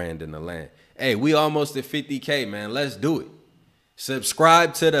baddest brand in the land. Hey, we almost at 50K, man. Let's do it.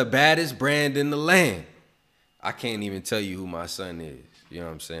 Subscribe to the baddest brand in the land. I can't even tell you who my son is. You know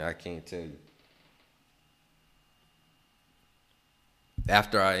what I'm saying? I can't tell you.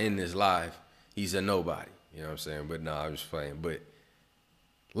 After I end this live, he's a nobody. You know what I'm saying? But no, I'm just playing. But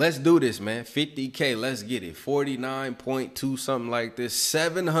let's do this, man. 50K, let's get it. 49.2, something like this.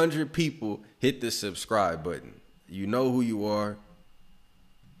 700 people hit the subscribe button. You know who you are.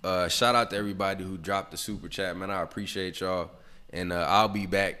 Shout out to everybody who dropped the super chat, man. I appreciate y'all. And I'll be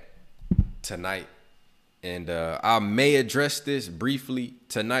back tonight. And I may address this briefly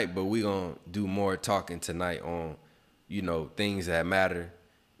tonight, but we're going to do more talking tonight on, you know, things that matter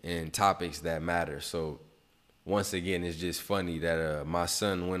and topics that matter. So once again, it's just funny that my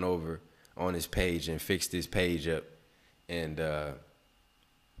son went over on his page and fixed his page up. And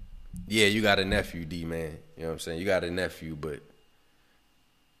yeah, you got a nephew, D-man. You know what I'm saying? You got a nephew, but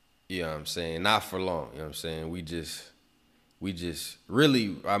you know what I'm saying? Not for long. You know what I'm saying? We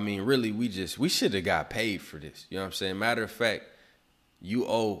should have got paid for this. You know what I'm saying? Matter of fact, you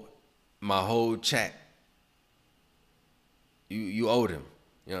owe my whole chat. You owed him.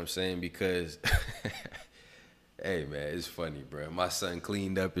 You know what I'm saying? Because, hey, man, it's funny, bro. My son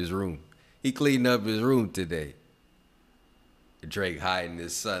cleaned up his room. He cleaned up his room today. Drake hiding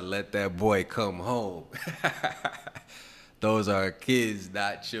his son. Let that boy come home. Those are kids,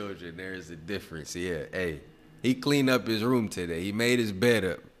 not children. There is a difference. Yeah, hey. He cleaned up his room today. He made his bed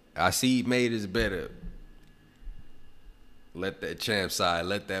up. I see he made his bed up. Let that champ side,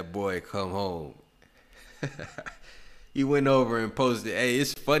 let that boy come home. He went over and posted, hey,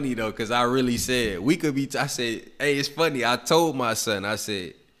 it's funny though, because I really said, I said, hey, it's funny. I told my son, I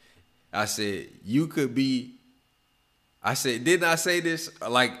said, you could be, I said, didn't I say this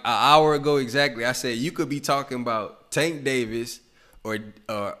like an hour ago exactly? I said, you could be talking about Tank Davis or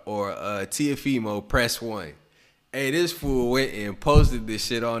Teofimo, press 1. Hey, this fool went and posted this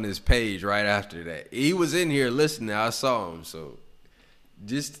shit on his page right after that. He was in here listening. I saw him. So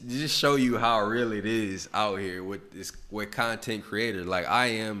just show you how real it is out here with content creators. Like I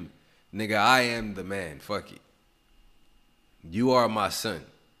am the man. Fuck it. You are my son.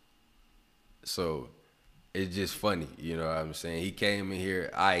 So it's just funny. You know what I'm saying? He came in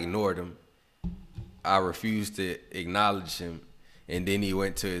here. I ignored him. I refused to acknowledge him. And then he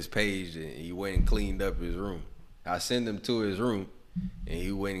went to his page and he went and cleaned up his room. I sent him to his room, and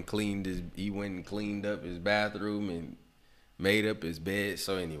he went and cleaned up his bathroom and made up his bed.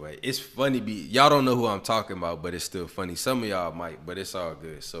 So anyway, it's funny. Y'all don't know who I'm talking about, but it's still funny. Some of y'all might, but it's all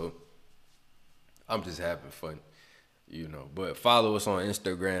good. So I'm just having fun, you know. But follow us on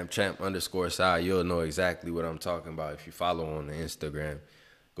Instagram, champ_side. You'll know exactly what I'm talking about if you follow on the Instagram.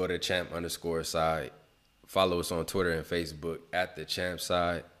 Go to champ_side. Follow us on Twitter and Facebook at the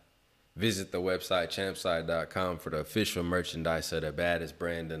champside. Visit the website, champside.com, for the official merchandise of the baddest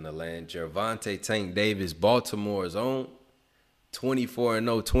brand in the land. Gervonta Tank Davis, Baltimore's own.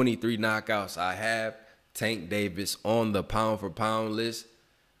 24-0, 23 knockouts. I have Tank Davis on the pound for pound list.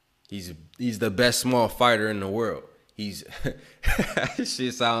 He's the best small fighter in the world. He's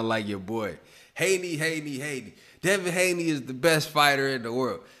shit sound like your boy. Haney. Devin Haney is the best fighter in the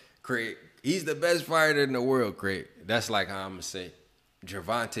world. Craig, he's the best fighter in the world, Craig. That's like how I'm going to say.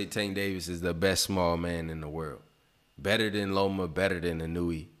 Gervonta Tank Davis is the best small man in the world. Better than Loma, better than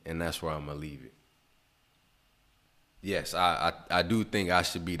Anui, and that's where I'm going to leave it. Yes, I do think I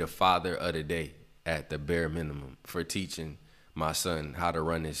should be the father of the day at the bare minimum for teaching my son how to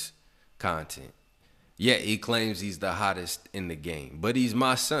run his content. Yeah, he claims he's the hottest in the game, but he's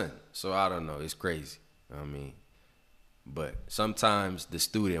my son, so I don't know. It's crazy. I mean, but sometimes the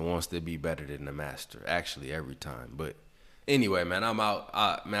student wants to be better than the master, actually every time. But anyway, man, I'm out.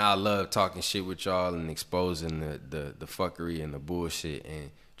 I love talking shit with y'all and exposing the fuckery and the bullshit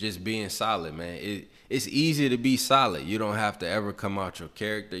and just being solid, man. It's easy to be solid. You don't have to ever come out your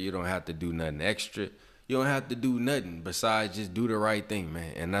character. You don't have to do nothing extra. You don't have to do nothing besides just do the right thing,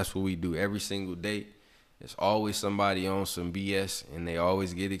 man. And that's what we do every single day. There's always somebody on some BS, and they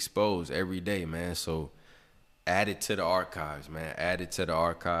always get exposed every day, man. So add it to the archives, man. Add it to the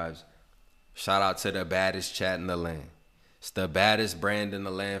archives. Shout out to the baddest chat in the land. It's the baddest brand in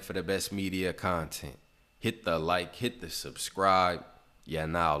the land for the best media content. Hit the like, hit the subscribe. You're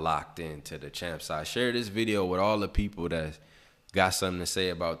now locked into the champ side. Share this video with all the people that got something to say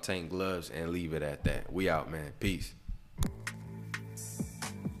about Tank Gloves and leave it at that. We out, man. Peace.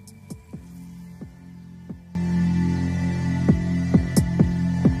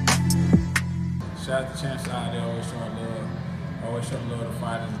 Shout out to Champ Side, they always showing love. Always showing love to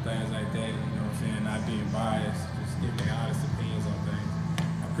fighters and things like that. You know what I'm saying? Not being biased, just giving honest opinions on things.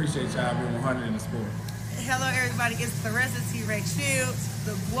 I appreciate y'all being 100 in the sport. Hello, everybody. It's the rest of T-Rex Shields,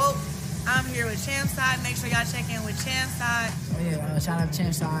 the woke. I'm here with Champ Side. Make sure y'all check in with Champ Side. Oh yeah, shout out to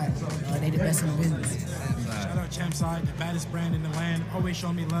Champ Side. They the best in the business. Shout out Champ Side, the baddest brand in the land. Always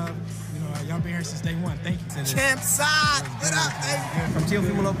showing me love. You know, y'all been here since day one. Thank you. Champ Side, what up, baby? From Team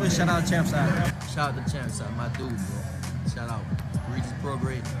People Open, shout out Champ Side. Shout out to Champ Side, my dude, bro. Shout out. Regis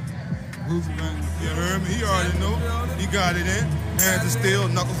Prograde. You heard me? He already know. He got it in. Hands are still,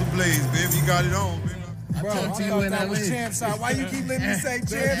 knuckles ablaze, baby. He got it on, baby. Bro, I thought that was Champ Side. Why you keep letting me say Champ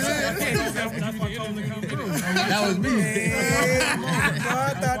Side? That was me. Bro,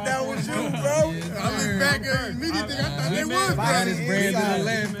 I thought that was you, bro. I look back at immediately. I thought they was baddest brand in the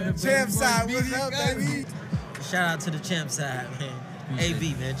land. Champ Side, what's up, baby? Shout out to the Champ Side, man.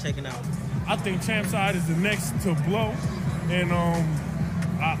 AB, man, checking out. I think Champ Side is the next to blow, and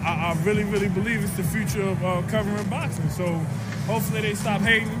I really believe it's the future of covering boxing. So hopefully they stop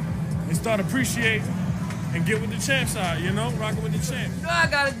hating and start appreciating and get with the Champ Side, you know, rocking with the champ. You know I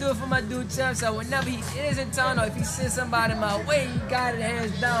gotta do it for my dude Champ Side. Whenever he is in town or if he sends somebody my way, he got it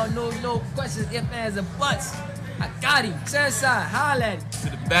hands down, no questions, ifs, ands, or buts. I got him. Champ Side, holla at him. To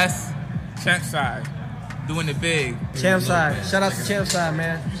the best, Champ Side, doing it big. Champ Side, shout out to Champ Side,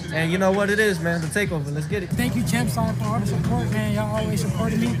 man. And you know what it is, man, the takeover. Let's get it. Thank you, Champ Side, for all the support, man. Y'all always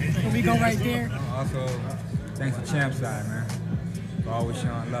supporting me. When we go right there. Also, thanks to Champ Side, man. Always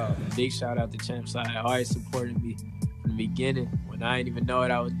showing love. Big shout out to Champ Side, always supporting me from the beginning when I didn't even know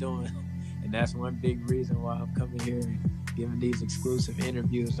what I was doing. And that's one big reason why I'm coming here and giving these exclusive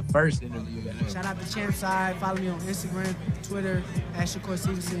interviews, the first interview that Shout out to Champ Side. Follow me on Instagram, Twitter, Accuse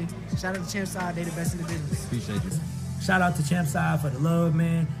Stevenson. Shout out to Champ Side. They the best in the business. Appreciate you. Shout out to Champ Side for the love,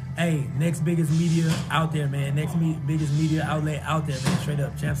 man. Hey, next biggest media out there, man. Next biggest media outlet out there, man. Straight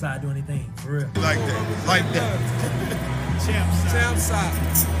up. Champ Side do anything, for real. Like that. Like that. Champ Side.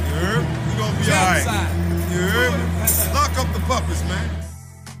 You heard? We gonna be all right. Champ Side.